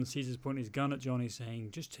gun at Johnny,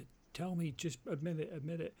 saying, just tell me, just admit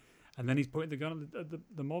it. And then he's pointing the gun at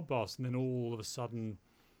the mob boss, and then all of a sudden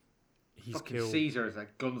he's fucking killed. Caesar is a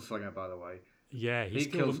gunslinger, by the way. Yeah, he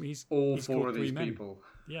kills all four of these people.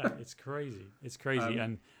 Yeah, it's crazy. It's crazy.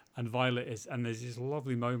 And Violet is, and there's this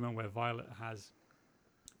lovely moment where Violet has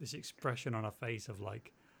this expression on her face of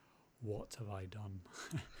like, what have I done?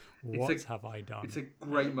 Have I done? It's a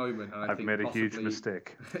great moment. And I've made a huge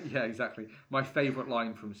mistake. Yeah, exactly. My favourite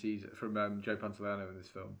line from Joe Pantoliano in this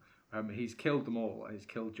film. He's killed them all, and he's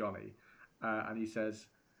killed Johnny. And he says,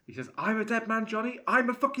 I'm a dead man, Johnny. I'm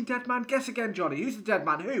a fucking dead man. Guess again, Johnny. Who's the dead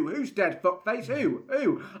man? Who? Who's dead, fuckface?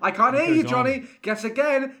 Who? I can't hear you, Johnny. On. Guess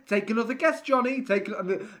again. Take another guess, Johnny.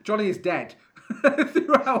 Johnny is dead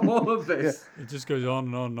throughout all of this. It just goes on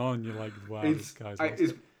and on and on. You're like, wow, this guy's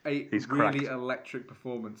he's really cracked. Electric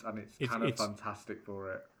performance, and it's kind of fantastic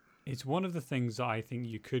for it. It's one of the things that I think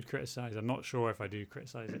you could criticize. I'm not sure if I do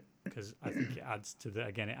criticize it, because I think it adds to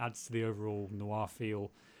the overall noir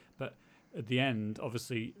feel. But at the end,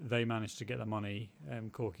 obviously, they managed to get the money,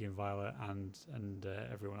 Corky and Violet, and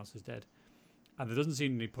everyone else is dead. And there doesn't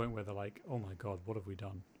seem any point where they're like, "Oh my God, what have we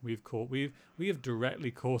done? We have directly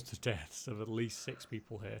caused the deaths of at least 6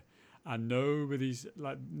 people here," and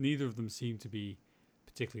neither of them seem to be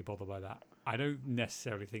particularly bothered by that. I don't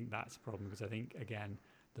necessarily think that's a problem, because I think again,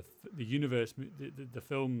 the universe, the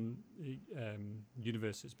film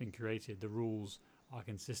universe that's been created, the rules are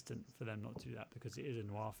consistent for them not to do that, because it is a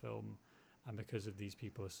noir film. And because of these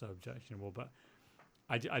people are so objectionable, but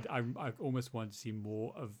I almost want to see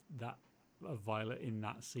more of that, of Violet in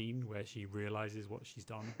that scene where she realizes what she's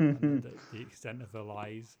done, and the extent of her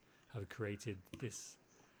lies have created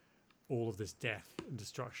all of this death and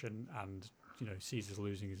destruction, and Caesar's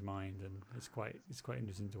losing his mind, and it's quite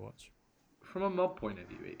interesting to watch. From a mob point of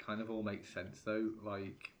view, it kind of all makes sense though.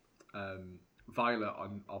 Like Violet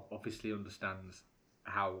obviously understands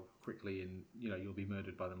how quickly you'll be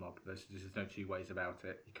murdered by the mob. There's no two ways about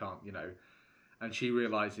it. You can't, And she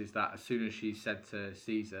realises that as soon as she said to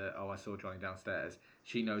Caesar, "Oh, I saw Johnny downstairs,"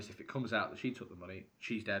 she knows if it comes out that she took the money,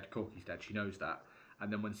 she's dead. Corky's dead. She knows that.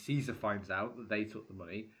 And then when Caesar finds out that they took the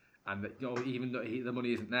money, and that even though the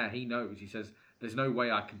money isn't there, he knows. He says, "There's no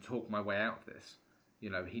way I can talk my way out of this."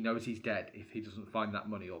 He knows he's dead if he doesn't find that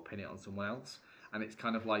money or pin it on someone else. And it's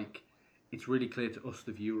kind of like, it's really clear to us,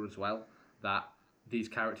 the viewer, as well, that these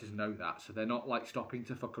characters know that. So they're not like stopping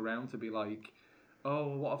to fuck around to be like,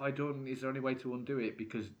 "Oh, what have I done? Is there any way to undo it?"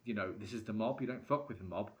 Because, this is the mob. You don't fuck with the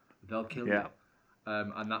mob. They'll kill you.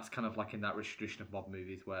 And that's kind of like in that rich tradition of mob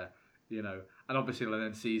movies where, and obviously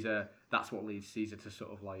then Caesar, that's what leads Caesar to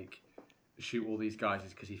sort of like shoot all these guys,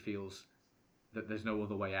 is because he feels that there's no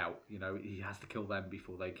other way out. He has to kill them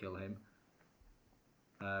before they kill him.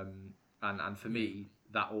 And for me,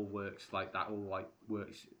 that all works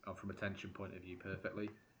from a tension point of view perfectly.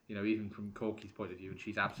 Even from Corky's point of view, and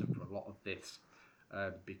she's absent from a lot of this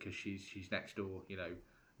because she's next door,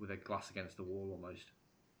 with a glass against the wall almost.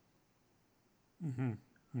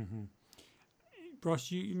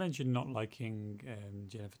 Ross, you mentioned not liking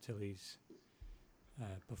Jennifer Tilly's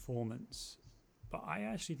performance, but I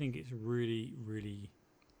actually think it's really, really,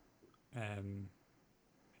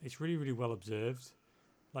 really well observed.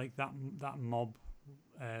 Like that mob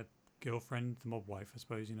girlfriend, the mob wife, I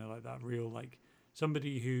suppose. Like that real, like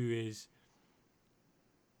somebody who is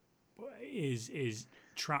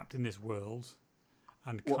trapped in this world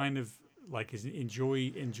and kind of like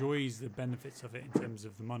enjoys the benefits of it in terms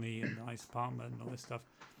of the money and the nice apartment and all this stuff,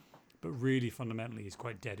 but really fundamentally is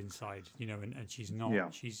quite dead inside, and she's not. Yeah.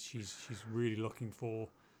 She's really looking for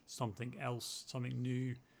something else, something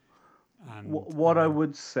new. And what I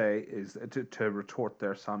would say is to retort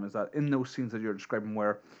there, Sam, is that in those scenes that you're describing,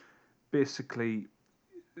 where basically,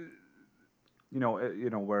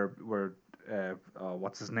 where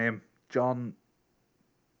what's his name, John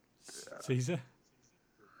Caesar.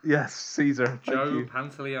 Yes, Caesar. Joe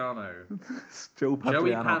Pantoliano. Joe Pantoliano.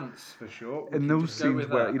 Joey Pants for short. In those scenes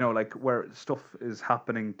where where stuff is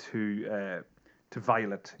happening to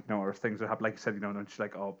Violet, or things that happen, like you said, and she's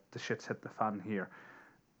like, "Oh, the shit's hit the fan here."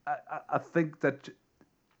 I think that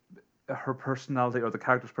her personality, or the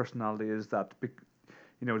character's personality, is that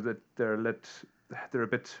that they're a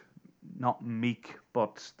bit not meek,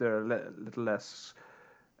 but they're a little less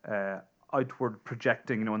outward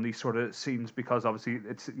projecting, in these sort of scenes, because obviously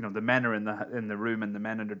it's the men are in the room and the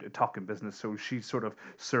men are talking business, so she's sort of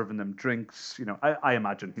serving them drinks. I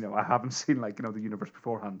imagine, I haven't seen the universe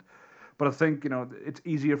beforehand, but I think it's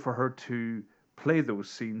easier for her to play those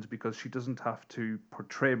scenes because she doesn't have to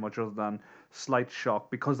portray much other than slight shock,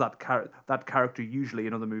 because that character usually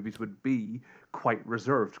in other movies would be quite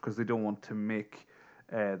reserved because they don't want to make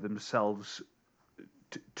themselves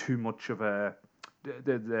too much of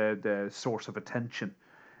the source of attention,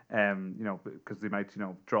 because they might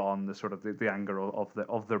draw on the sort of the anger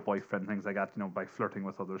of their boyfriend, things like that, by flirting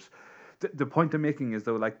with others. The point I'm making is,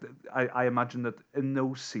 though, I imagine that in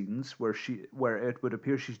those scenes where it would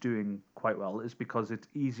appear she's doing quite well is because it's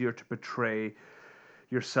easier to portray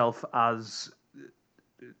yourself as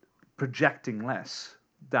projecting less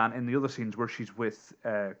than in the other scenes where she's with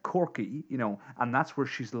Corky, and that's where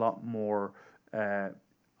she's a lot more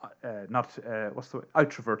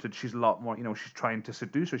outroverted. She's a lot more, she's trying to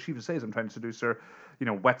seduce her. She even says, "I'm trying to seduce her,"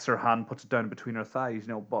 wets her hand, puts it down between her thighs,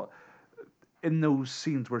 but in those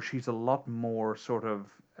scenes where she's a lot more sort of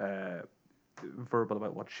verbal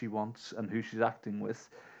about what she wants and who she's acting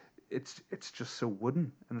with, it's just so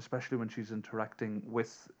wooden, and especially when she's interacting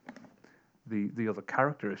with the other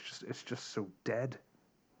character, it's just so dead.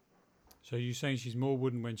 So you're saying she's more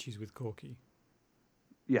wooden when she's with Corky?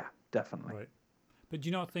 Yeah, definitely. Right. But do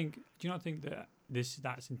you not think that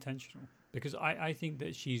that's intentional? Because I think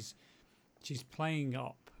that she's playing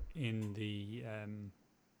up in the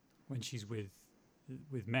when she's with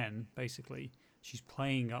men, basically, she's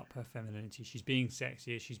playing up her femininity. She's being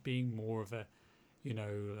sexier. She's being more of a,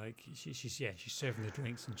 she's serving the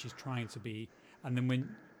drinks and she's trying to be. And then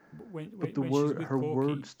when her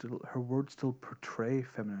words still portray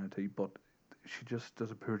femininity, but she just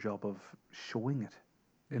does a poor job of showing it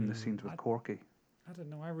in the scenes with Corky. I don't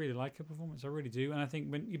know. I really like her performance. I really do. And I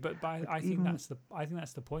think I think that's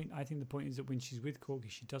the point. I think the point is that when she's with Corky,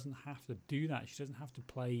 she doesn't have to do that. She doesn't have to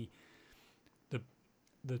play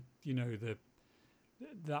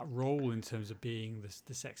that role in terms of being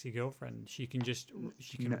the sexy girlfriend. She can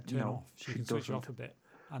turn off. She can switch off a bit.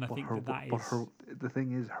 And I think the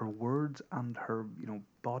thing is, her words and her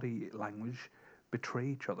body language betray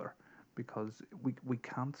each other, because we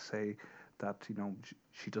can't say that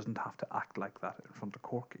she doesn't have to act like that in front of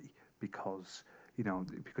Corky, because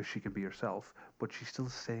because she can be herself, but she's still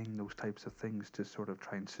saying those types of things to sort of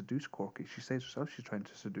try and seduce Corky. She says herself she's trying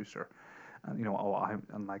to seduce her. And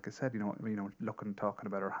and like I said, looking, talking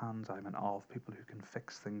about her hands, I'm in awe of people who can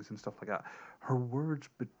fix things and stuff like that. Her words,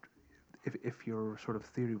 but if your sort of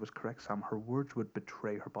theory was correct, Sam, her words would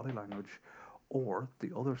betray her body language. Or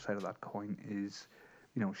the other side of that coin is,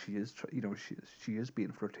 she is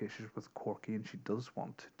being flirtatious with Corky, and she does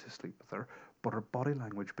want to sleep with her, but her body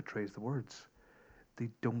language betrays the words. They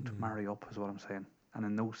don't marry up, is what I'm saying. And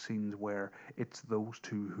in those scenes where it's those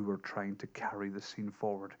two who are trying to carry the scene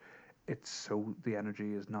forward, the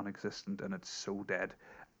energy is non-existent and it's so dead,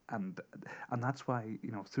 and that's why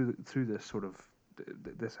through this sort of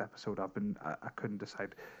this episode I couldn't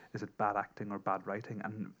decide, is it bad acting or bad writing,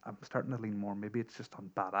 and I'm starting to lean more maybe it's just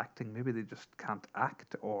on bad acting, maybe they just can't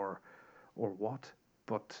act or what,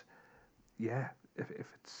 but yeah, if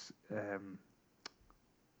it's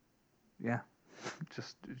yeah,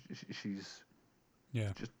 just she's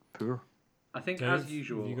just poor. I think Dave, as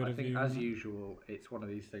usual, that? it's one of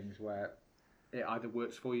these things where it either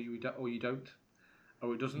works for you or you don't,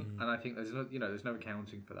 or it doesn't. And I think there's no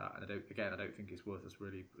accounting for that. And I don't think it's worth us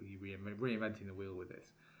really reinventing the wheel with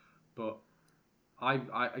this. But I'm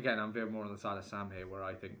very more on the side of Sam here, where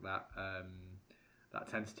I think that that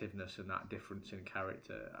tentativeness and that difference in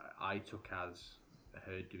character I took as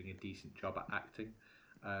her doing a decent job at acting.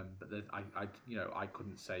 But I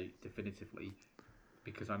couldn't say definitively,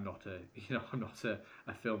 because I'm not a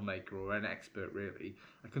filmmaker or an expert really.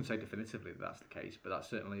 I couldn't say definitively that that's the case, but that's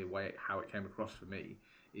certainly how it came across for me,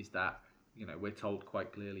 is that we're told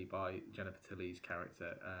quite clearly by Jennifer Tilly's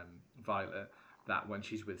character, Violet, that when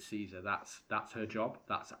she's with Caesar, that's her job,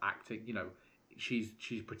 that's acting. She's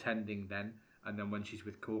pretending then, and then when she's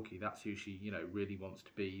with Corky, that's who she really wants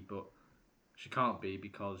to be, but she can't be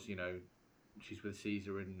because she's with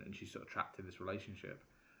Caesar and she's sort of trapped in this relationship.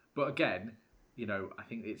 But again, I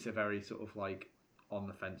think it's a very sort of like on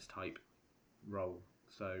the fence type role.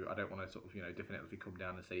 So I don't want to sort of definitively come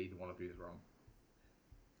down and say either one of you is wrong.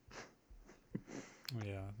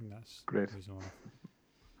 Yeah, I think that's great.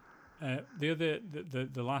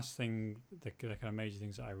 The last thing, the kind of major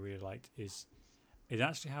things that I really liked is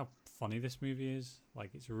actually how funny this movie is.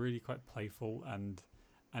 Like, it's really quite playful and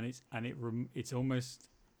it's almost.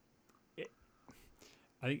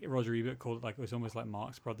 I think Roger Ebert called it, like, it was almost like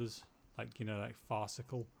Marx Brothers, like like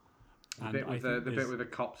farcical. The bit with the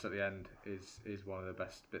cops at the end is one of the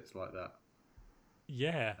best bits like that.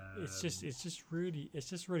 Yeah, it's just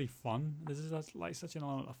really fun. There's like such an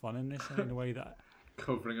element of fun in this, and in a way that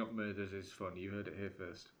covering up murders is fun. You heard it here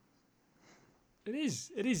first. It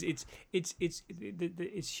is.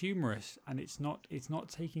 It's humorous, and it's not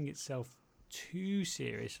taking itself too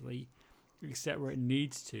seriously, except where it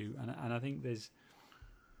needs to. And I think there's.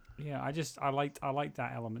 Yeah, I liked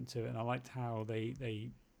that element to it, and I liked how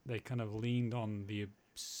they kind of leaned on the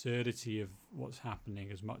absurdity of what's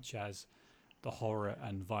happening as much as the horror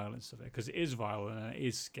and violence of it, because it is violent and it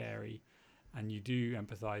is scary, and you do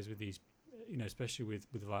empathise with these, especially with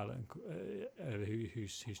Violet,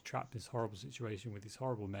 who's trapped in this horrible situation with these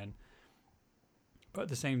horrible men. But at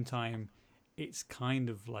the same time, it's kind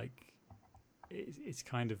of like it's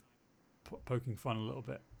kind of poking fun a little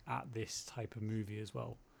bit at this type of movie as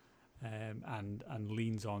well. And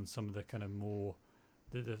leans on some of the kind of more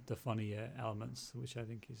the funnier elements, which I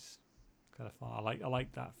think is kind of fun. I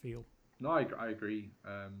like that feel. No, I agree.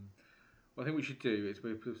 What I think we should do is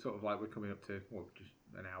we're sort of like we're coming up to just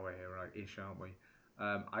an hour here, right, ish, aren't we?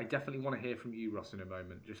 I definitely want to hear from you, Ross, in a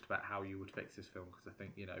moment, just about how you would fix this film, because I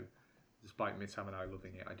think despite me, Sam and I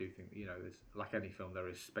loving it, I do think there's, like any film, there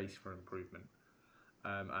is space for improvement,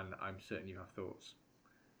 and I'm certain you have thoughts.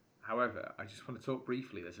 However, I just want to talk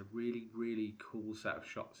briefly. There's a really, really cool set of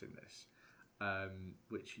shots in this,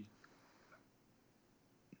 which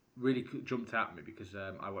really jumped out at me because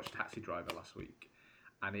I watched Taxi Driver last week,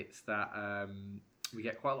 and it's that we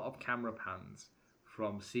get quite a lot of camera pans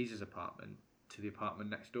from Caesar's apartment to the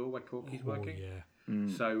apartment next door where Corky's working. Yeah.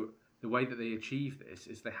 So the way that they achieve this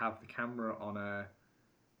is they have the camera on a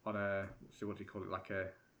so what do you call it, like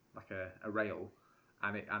a rail.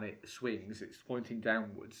 And it swings. It's pointing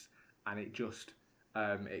downwards, and it just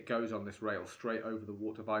it goes on this rail straight over the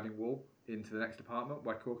dividing wall into the next apartment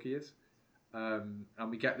where Corky is. And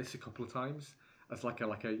we get this a couple of times as like a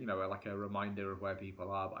reminder of where people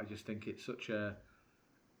are. But I just think it's such a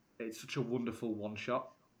wonderful one shot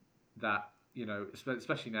that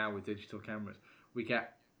especially now with digital cameras, we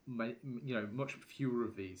get much fewer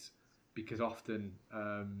of these, because often.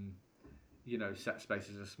 Set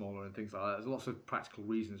spaces are smaller and things like that. There's lots of practical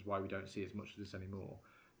reasons why we don't see as much of this anymore.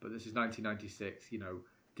 But this is 1996.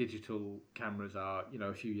 digital cameras are,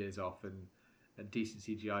 a few years off, and decent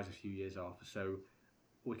CGI is a few years off. So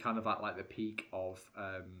we're kind of at like the peak of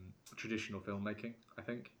traditional filmmaking, I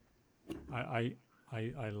think. I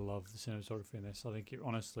love the cinematography in this. I think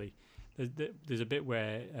honestly, there's a bit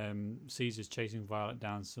where Caesar's chasing Violet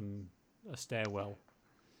down a stairwell,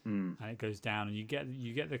 and it goes down, and you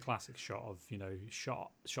get the classic shot of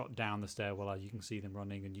shot down the stairwell as you can see them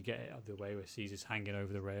running, and you get it the way where Caesar's hanging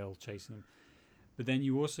over the rail chasing them. But then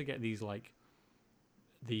you also get these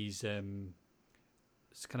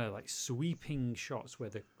it's kind of like sweeping shots where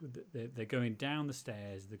they're going down the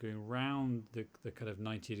stairs, they're going around the kind of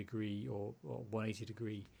 90 degree or 180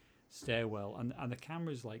 degree stairwell, and the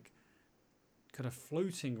camera's like kind of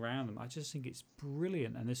floating around them. I just think it's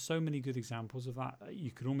brilliant, and there's so many good examples of that.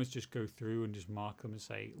 You could almost just go through and just mark them and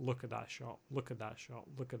say, look at that shot, look at that shot,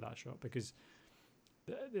 look at that shot, because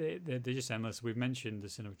they're just endless. We've mentioned the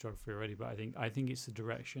cinematography already, but I think it's the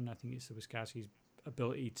direction. I think it's the Wachowski's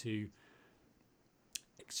ability to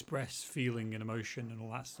express feeling and emotion and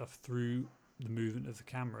all that stuff through the movement of the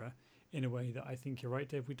camera in a way that I think you're right,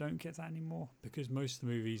 Dave. We don't get that anymore, because most of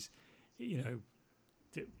the movies,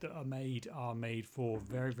 that are made for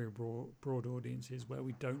very, very broad audiences where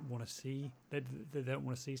we don't want to see they don't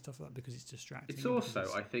want to see stuff like that because it's distracting. It's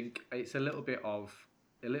also, I think, it's a little bit of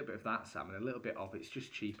that, Sam, and a little bit of it's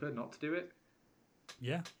just cheaper not to do it.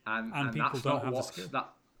 Yeah, and people that's don't not have the what's skill.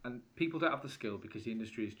 and people don't have the skill because the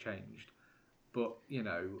industry has changed. But in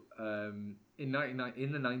the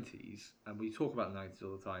 90s, and we talk about the 90s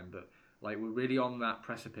all the time, but like we're really on that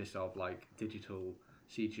precipice of like digital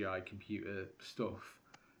CGI computer stuff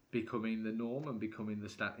becoming the norm and becoming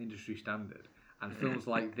the industry standard. And films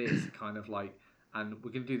like this kind of like, and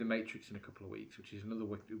we're going to do The Matrix in a couple of weeks, which is another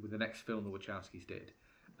with the next film the Wachowskis did,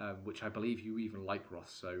 which I believe you even like,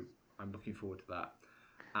 Ross. So I'm looking forward to that.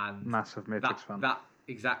 And massive Matrix fan. That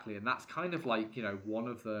exactly, and that's kind of like one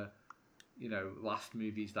of the last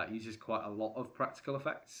movies that uses quite a lot of practical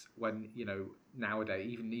effects. When nowadays,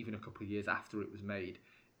 even a couple of years after it was made,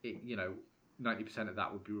 90% of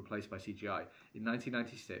that would be replaced by CGI. In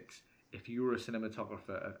 1996, if you were a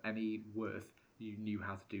cinematographer of any worth, you knew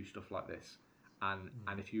how to do stuff like this. And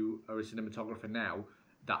if you are a cinematographer now,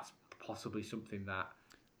 that's possibly something that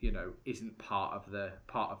isn't part of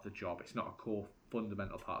the job. It's not a core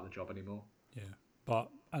fundamental part of the job anymore. Yeah, but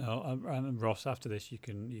and Ross, after this, you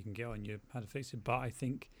can get on your how to fix it. But I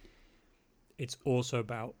think it's also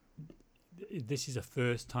about this is a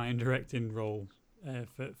first time directing role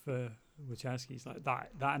for Wachowski's, like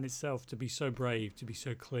that in itself, to be so brave, to be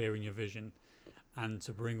so clear in your vision, and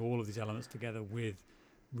to bring all of these elements together with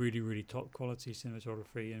really, really top quality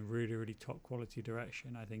cinematography and really, really top quality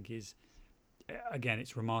direction, I think is, again,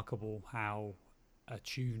 it's remarkable how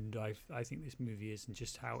attuned I think this movie is, and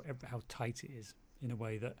just how tight it is in a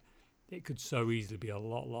way that it could so easily be a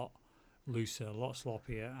lot looser, a lot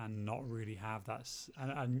sloppier, and not really have that,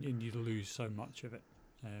 and you'd lose so much of it.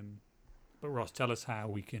 But Ross, tell us how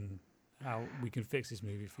we can fix this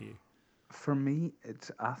movie for you. For me,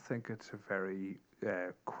 I think it's a very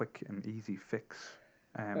quick and easy fix,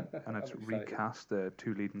 and it's recast the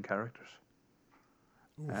two leading characters.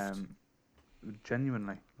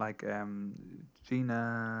 Genuinely, like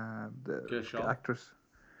Gina, the Gershon. actress.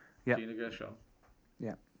 Yeah. Gina Gershon.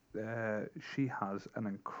 Yeah. She has an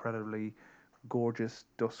incredibly gorgeous,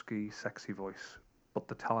 dusky, sexy voice, but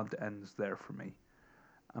the talent ends there for me.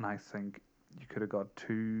 And I think you could have got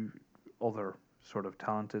two other sort of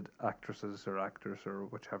talented actresses or actors or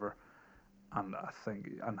whichever, and I think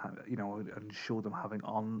and show them having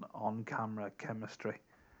on camera chemistry.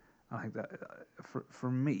 I think that for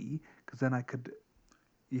me, because then I could,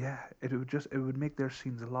 it would make their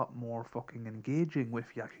scenes a lot more fucking engaging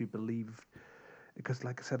if you actually believed. Because,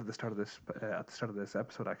 like I said at the start of this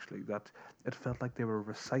episode, actually, that it felt like they were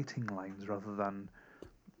reciting lines rather than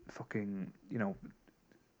fucking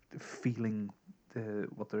feeling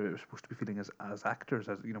what they're supposed to be feeling as actors,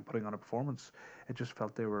 as putting on a performance. It just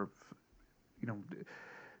felt they were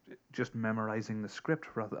just memorizing the script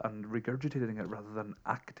and regurgitating it rather than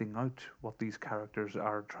acting out what these characters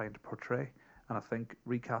are trying to portray. And I think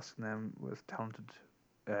recasting them with talented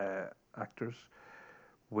actors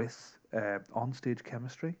with on-stage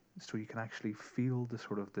chemistry, so you can actually feel the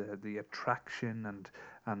sort of the attraction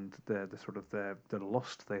and the sort of the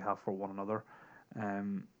lust they have for one another,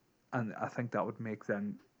 and I think that would make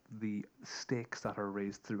then the stakes that are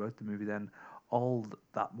raised throughout the movie then all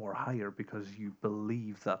that more higher, because you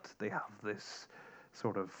believe that they have this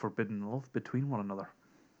sort of forbidden love between one another.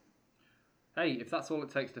 Hey, if that's all it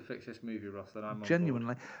takes to fix this movie, Ross, then I'm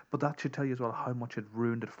genuinely on board. But that should tell you as well how much it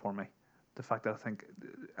ruined it for me. The fact that I think,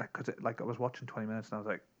 because I was watching 20 minutes and I was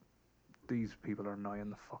like, these people are annoying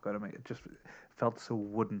the fuck out of me. It just felt so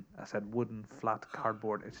wooden. I said wooden, flat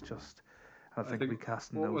cardboard. It's just. I think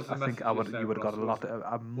recasting what those. was the I think message I you would. said, You would have got Ross?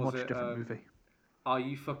 a much it, different movie. Are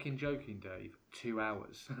you fucking joking, Dave? 2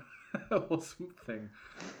 hours or something,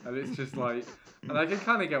 and it's just like, and I can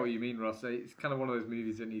kind of get what you mean, Ross. It's kind of one of those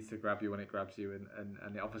movies that needs to grab you when it grabs you, and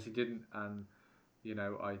it obviously didn't. And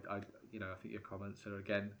I think your comments are,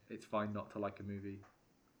 again, it's fine not to like a movie.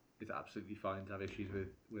 It's absolutely fine to have issues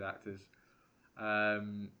with actors.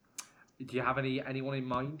 Do you have anyone in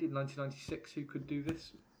mind in 1996 who could do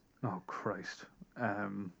this? Oh Christ!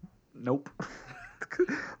 Nope.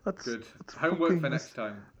 That's good. That's Homework for next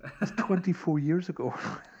time. That's 24 years ago.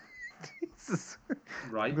 Jesus.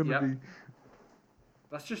 Right. Yeah.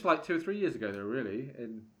 That's just like 2 or 3 years ago, though. Really,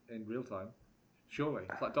 in real time. Surely,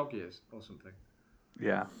 it's like dog years or something.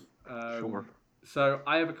 Yeah. Sure. So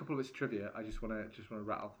I have a couple of bits of trivia. I just want to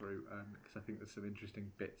rattle through because I think there's some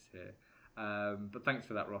interesting bits here. But thanks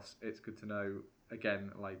for that, Ross. It's good to know.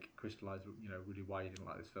 Again, like crystallise, really why you didn't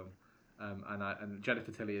like this film. And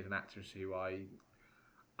Jennifer Tilly is an actress who I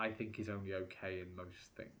think is only okay in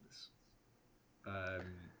most things.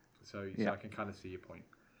 So I can kind of see your point.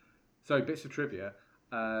 So bits of trivia.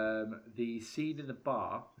 The scene in the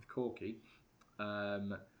bar with Corky.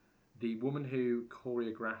 The woman who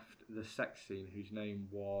choreographed the sex scene, whose name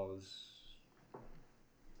was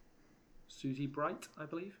Susie Bright, I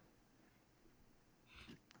believe.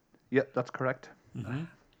 Yep, that's correct. Mm-hmm.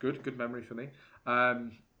 Good memory for me.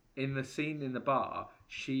 In the scene in the bar,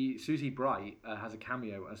 Susie Bright has a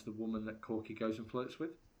cameo as the woman that Corky goes and flirts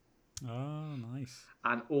with. Oh, nice.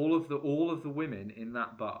 And all of the women in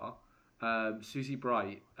that bar, Susie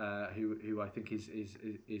Bright, who I think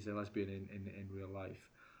is a lesbian in real life.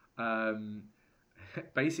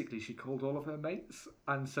 Basically, she called all of her mates,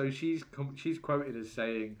 and so she's quoted as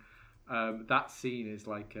saying that scene is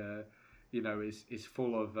like is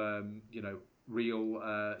full of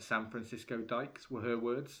real San Francisco dykes, were her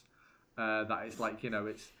words. That is like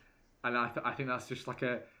it's, and I think that's just like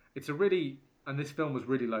it's a really, and this film was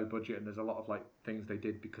really low budget, and there's a lot of like things they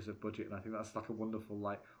did because of budget, and I think that's like a wonderful,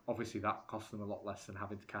 like, obviously that cost them a lot less than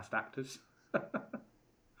having to cast actors.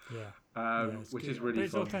 Which is really but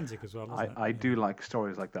it's fun. authentic as well, isn't it? I do like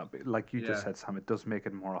stories like that. But like you just said, Sam, it does make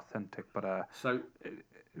it more authentic. But so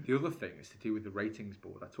the other thing is to do with the ratings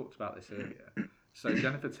board. I talked about this earlier. So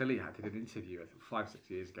Jennifer Tilly did an interview, I think 5-6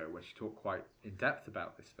 years ago, where she talked quite in depth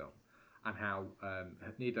about this film and how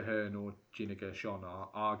neither her nor Gina Gershon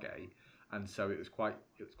are gay, and so it was quite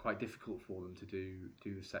difficult for them to do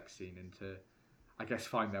the sex scene and to, I guess,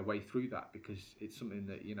 find their way through that, because it's something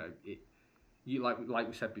that like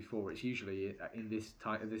we said before, it's usually in this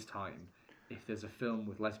time, if there's a film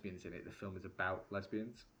with lesbians in it, the film is about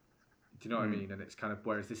lesbians. Do you know what I mean? And it's kind of,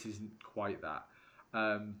 whereas this isn't quite that.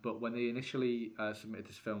 But when they initially submitted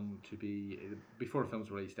this film before a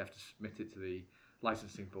film's released, they have to submit it to the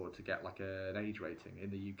licensing board to get like an age rating.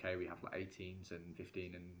 In the UK, we have like 18s and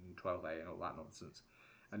 15 and 12A and all that nonsense.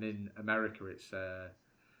 And in America, it's I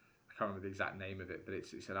can't remember the exact name of it, but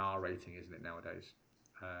it's an R rating, isn't it, nowadays?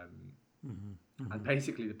 And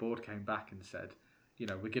basically the board came back and said,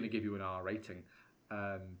 we're going to give you an R rating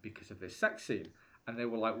because of this sex scene. And they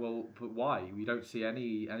were like, well, but why? We don't see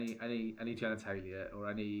any genitalia or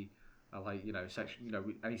any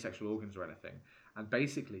any sexual organs or anything. And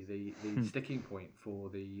basically the sticking point for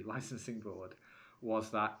the licensing board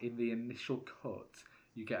was that in the initial cut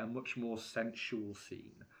you get a much more sensual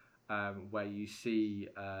scene where you see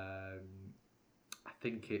I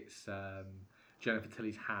think it's Jennifer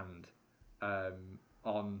Tilly's hand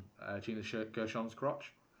on Gina Gershon's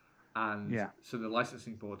crotch. And so the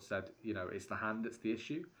licensing board said, it's the hand that's the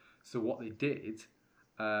issue. So what they did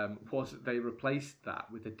was they replaced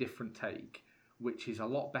that with a different take, which is a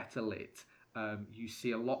lot better lit. You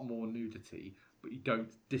see a lot more nudity, but you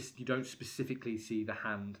don't specifically see the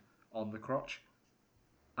hand on the crotch.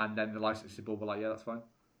 And then the licensing board were like, yeah, that's fine.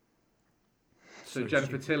 So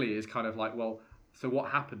Jennifer Tilly is kind of like, well, so what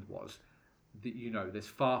happened was that, there's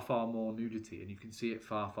far more nudity, and you can see it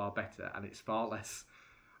far better, and it's far less.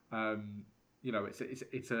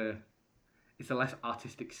 It's a less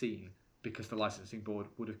artistic scene because the licensing board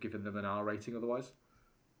would have given them an R rating otherwise,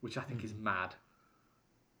 which I think is mad.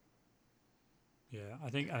 Yeah, I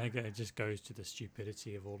think it just goes to the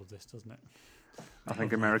stupidity of all of this, doesn't it? I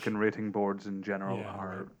think American rating boards in general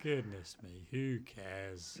are. Like, goodness me, who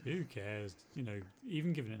cares? Who cares?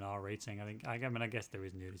 Even giving it an R rating, I guess there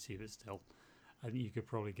is nudity, but still, I think you could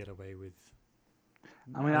probably get away with.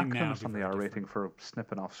 I mean, I could understand the R rating for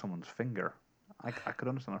snipping off someone's finger. I could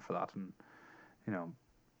understand it for that, and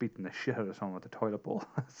beating the shit out of someone with a toilet bowl,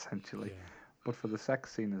 essentially. Yeah. But for the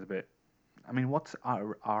sex scene is a bit I mean, what's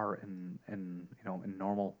R in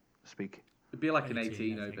normal speak? It'd be like an 18,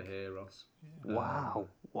 18 I over think. here, Ross. Wow,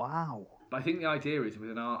 wow. But I think the idea is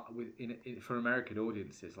for American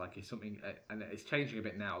audiences, like it's something, and it's changing a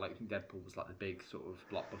bit now. Like I think Deadpool was like the big sort of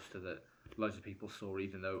blockbuster that loads of people saw,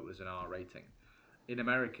 even though it was an R rating. In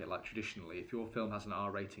America, like traditionally, if your film has an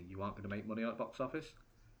R rating, you aren't going to make money at box office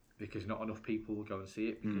because not enough people will go and see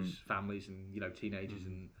it because families and teenagers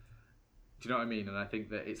and do you know what I mean? And I think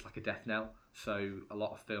that it's like a death knell. So a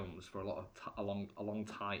lot of films for a long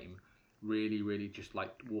time really just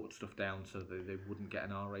like watered stuff down so that they wouldn't get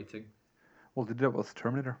an R rating. Well, they did it with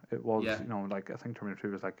Terminator. It was, Yeah. like I think Terminator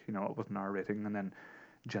 2 was like, it was an R rating, and then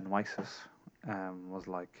Genesis was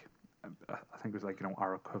like, I think it was like,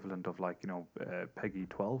 our equivalent of like, Peggy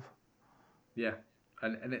 12. Yeah,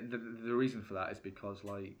 and the reason for that is because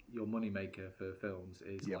like your money maker for films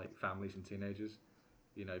is like families and teenagers.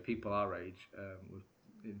 People our age,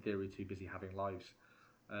 in theory, too busy having lives.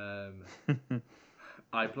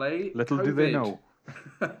 I play Little COVID. do they know.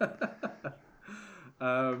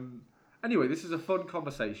 Anyway, this is a fun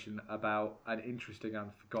conversation about an interesting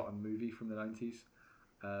and forgotten movie from the 90s.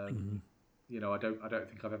 I don't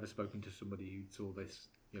think I've ever spoken to somebody who saw this,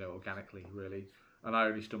 organically, really. And I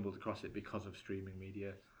only stumbled across it because of streaming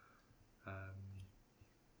media.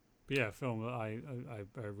 But yeah, a film that I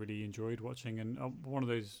really enjoyed watching, and one of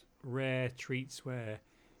those rare treats where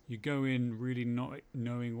you go in really not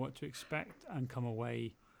knowing what to expect and come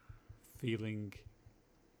away feeling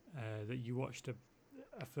that you watched a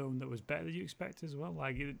film that was better than you expected as well.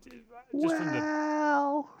 Like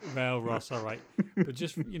well, Ross, all right, but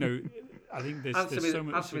just I think there's so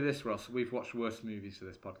much. Answer me this, Ross. We've watched worse movies for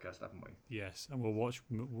this podcast, haven't we? Yes, and we'll watch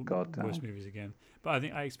worse movies again. But I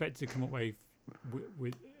think I expected to come away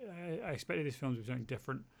with I expected this film to be something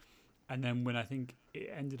different, and then when I think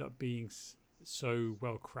it ended up being so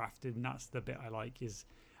well crafted, and that's the bit I like is,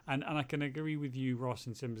 and I can agree with you, Ross,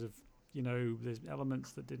 in terms of there's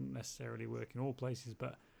elements that didn't necessarily work in all places,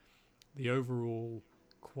 but the overall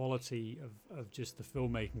quality of just the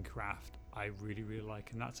filmmaking craft I really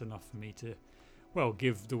like, and that's enough for me to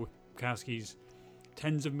give the Wachowskis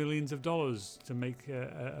tens of millions of dollars to make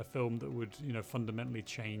a film that would fundamentally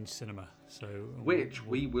change cinema. So which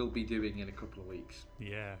we will be doing in a couple of weeks.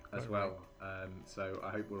 Yeah, as well. Right. So I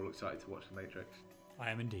hope we're all excited to watch The Matrix. I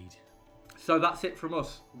am indeed. So that's it from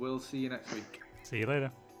us. We'll see you next week. See you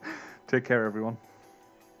later. Take care, everyone.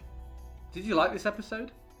 Did you like this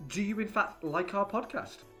episode? Do you in fact like our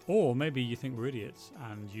podcast? Or maybe you think we're idiots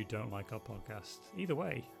and you don't like our podcast. Either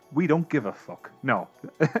way. We don't give a fuck. No.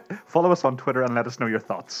 Follow us on Twitter and let us know your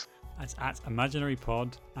thoughts. It's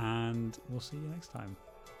 @ImaginaryPod, and we'll see you next time.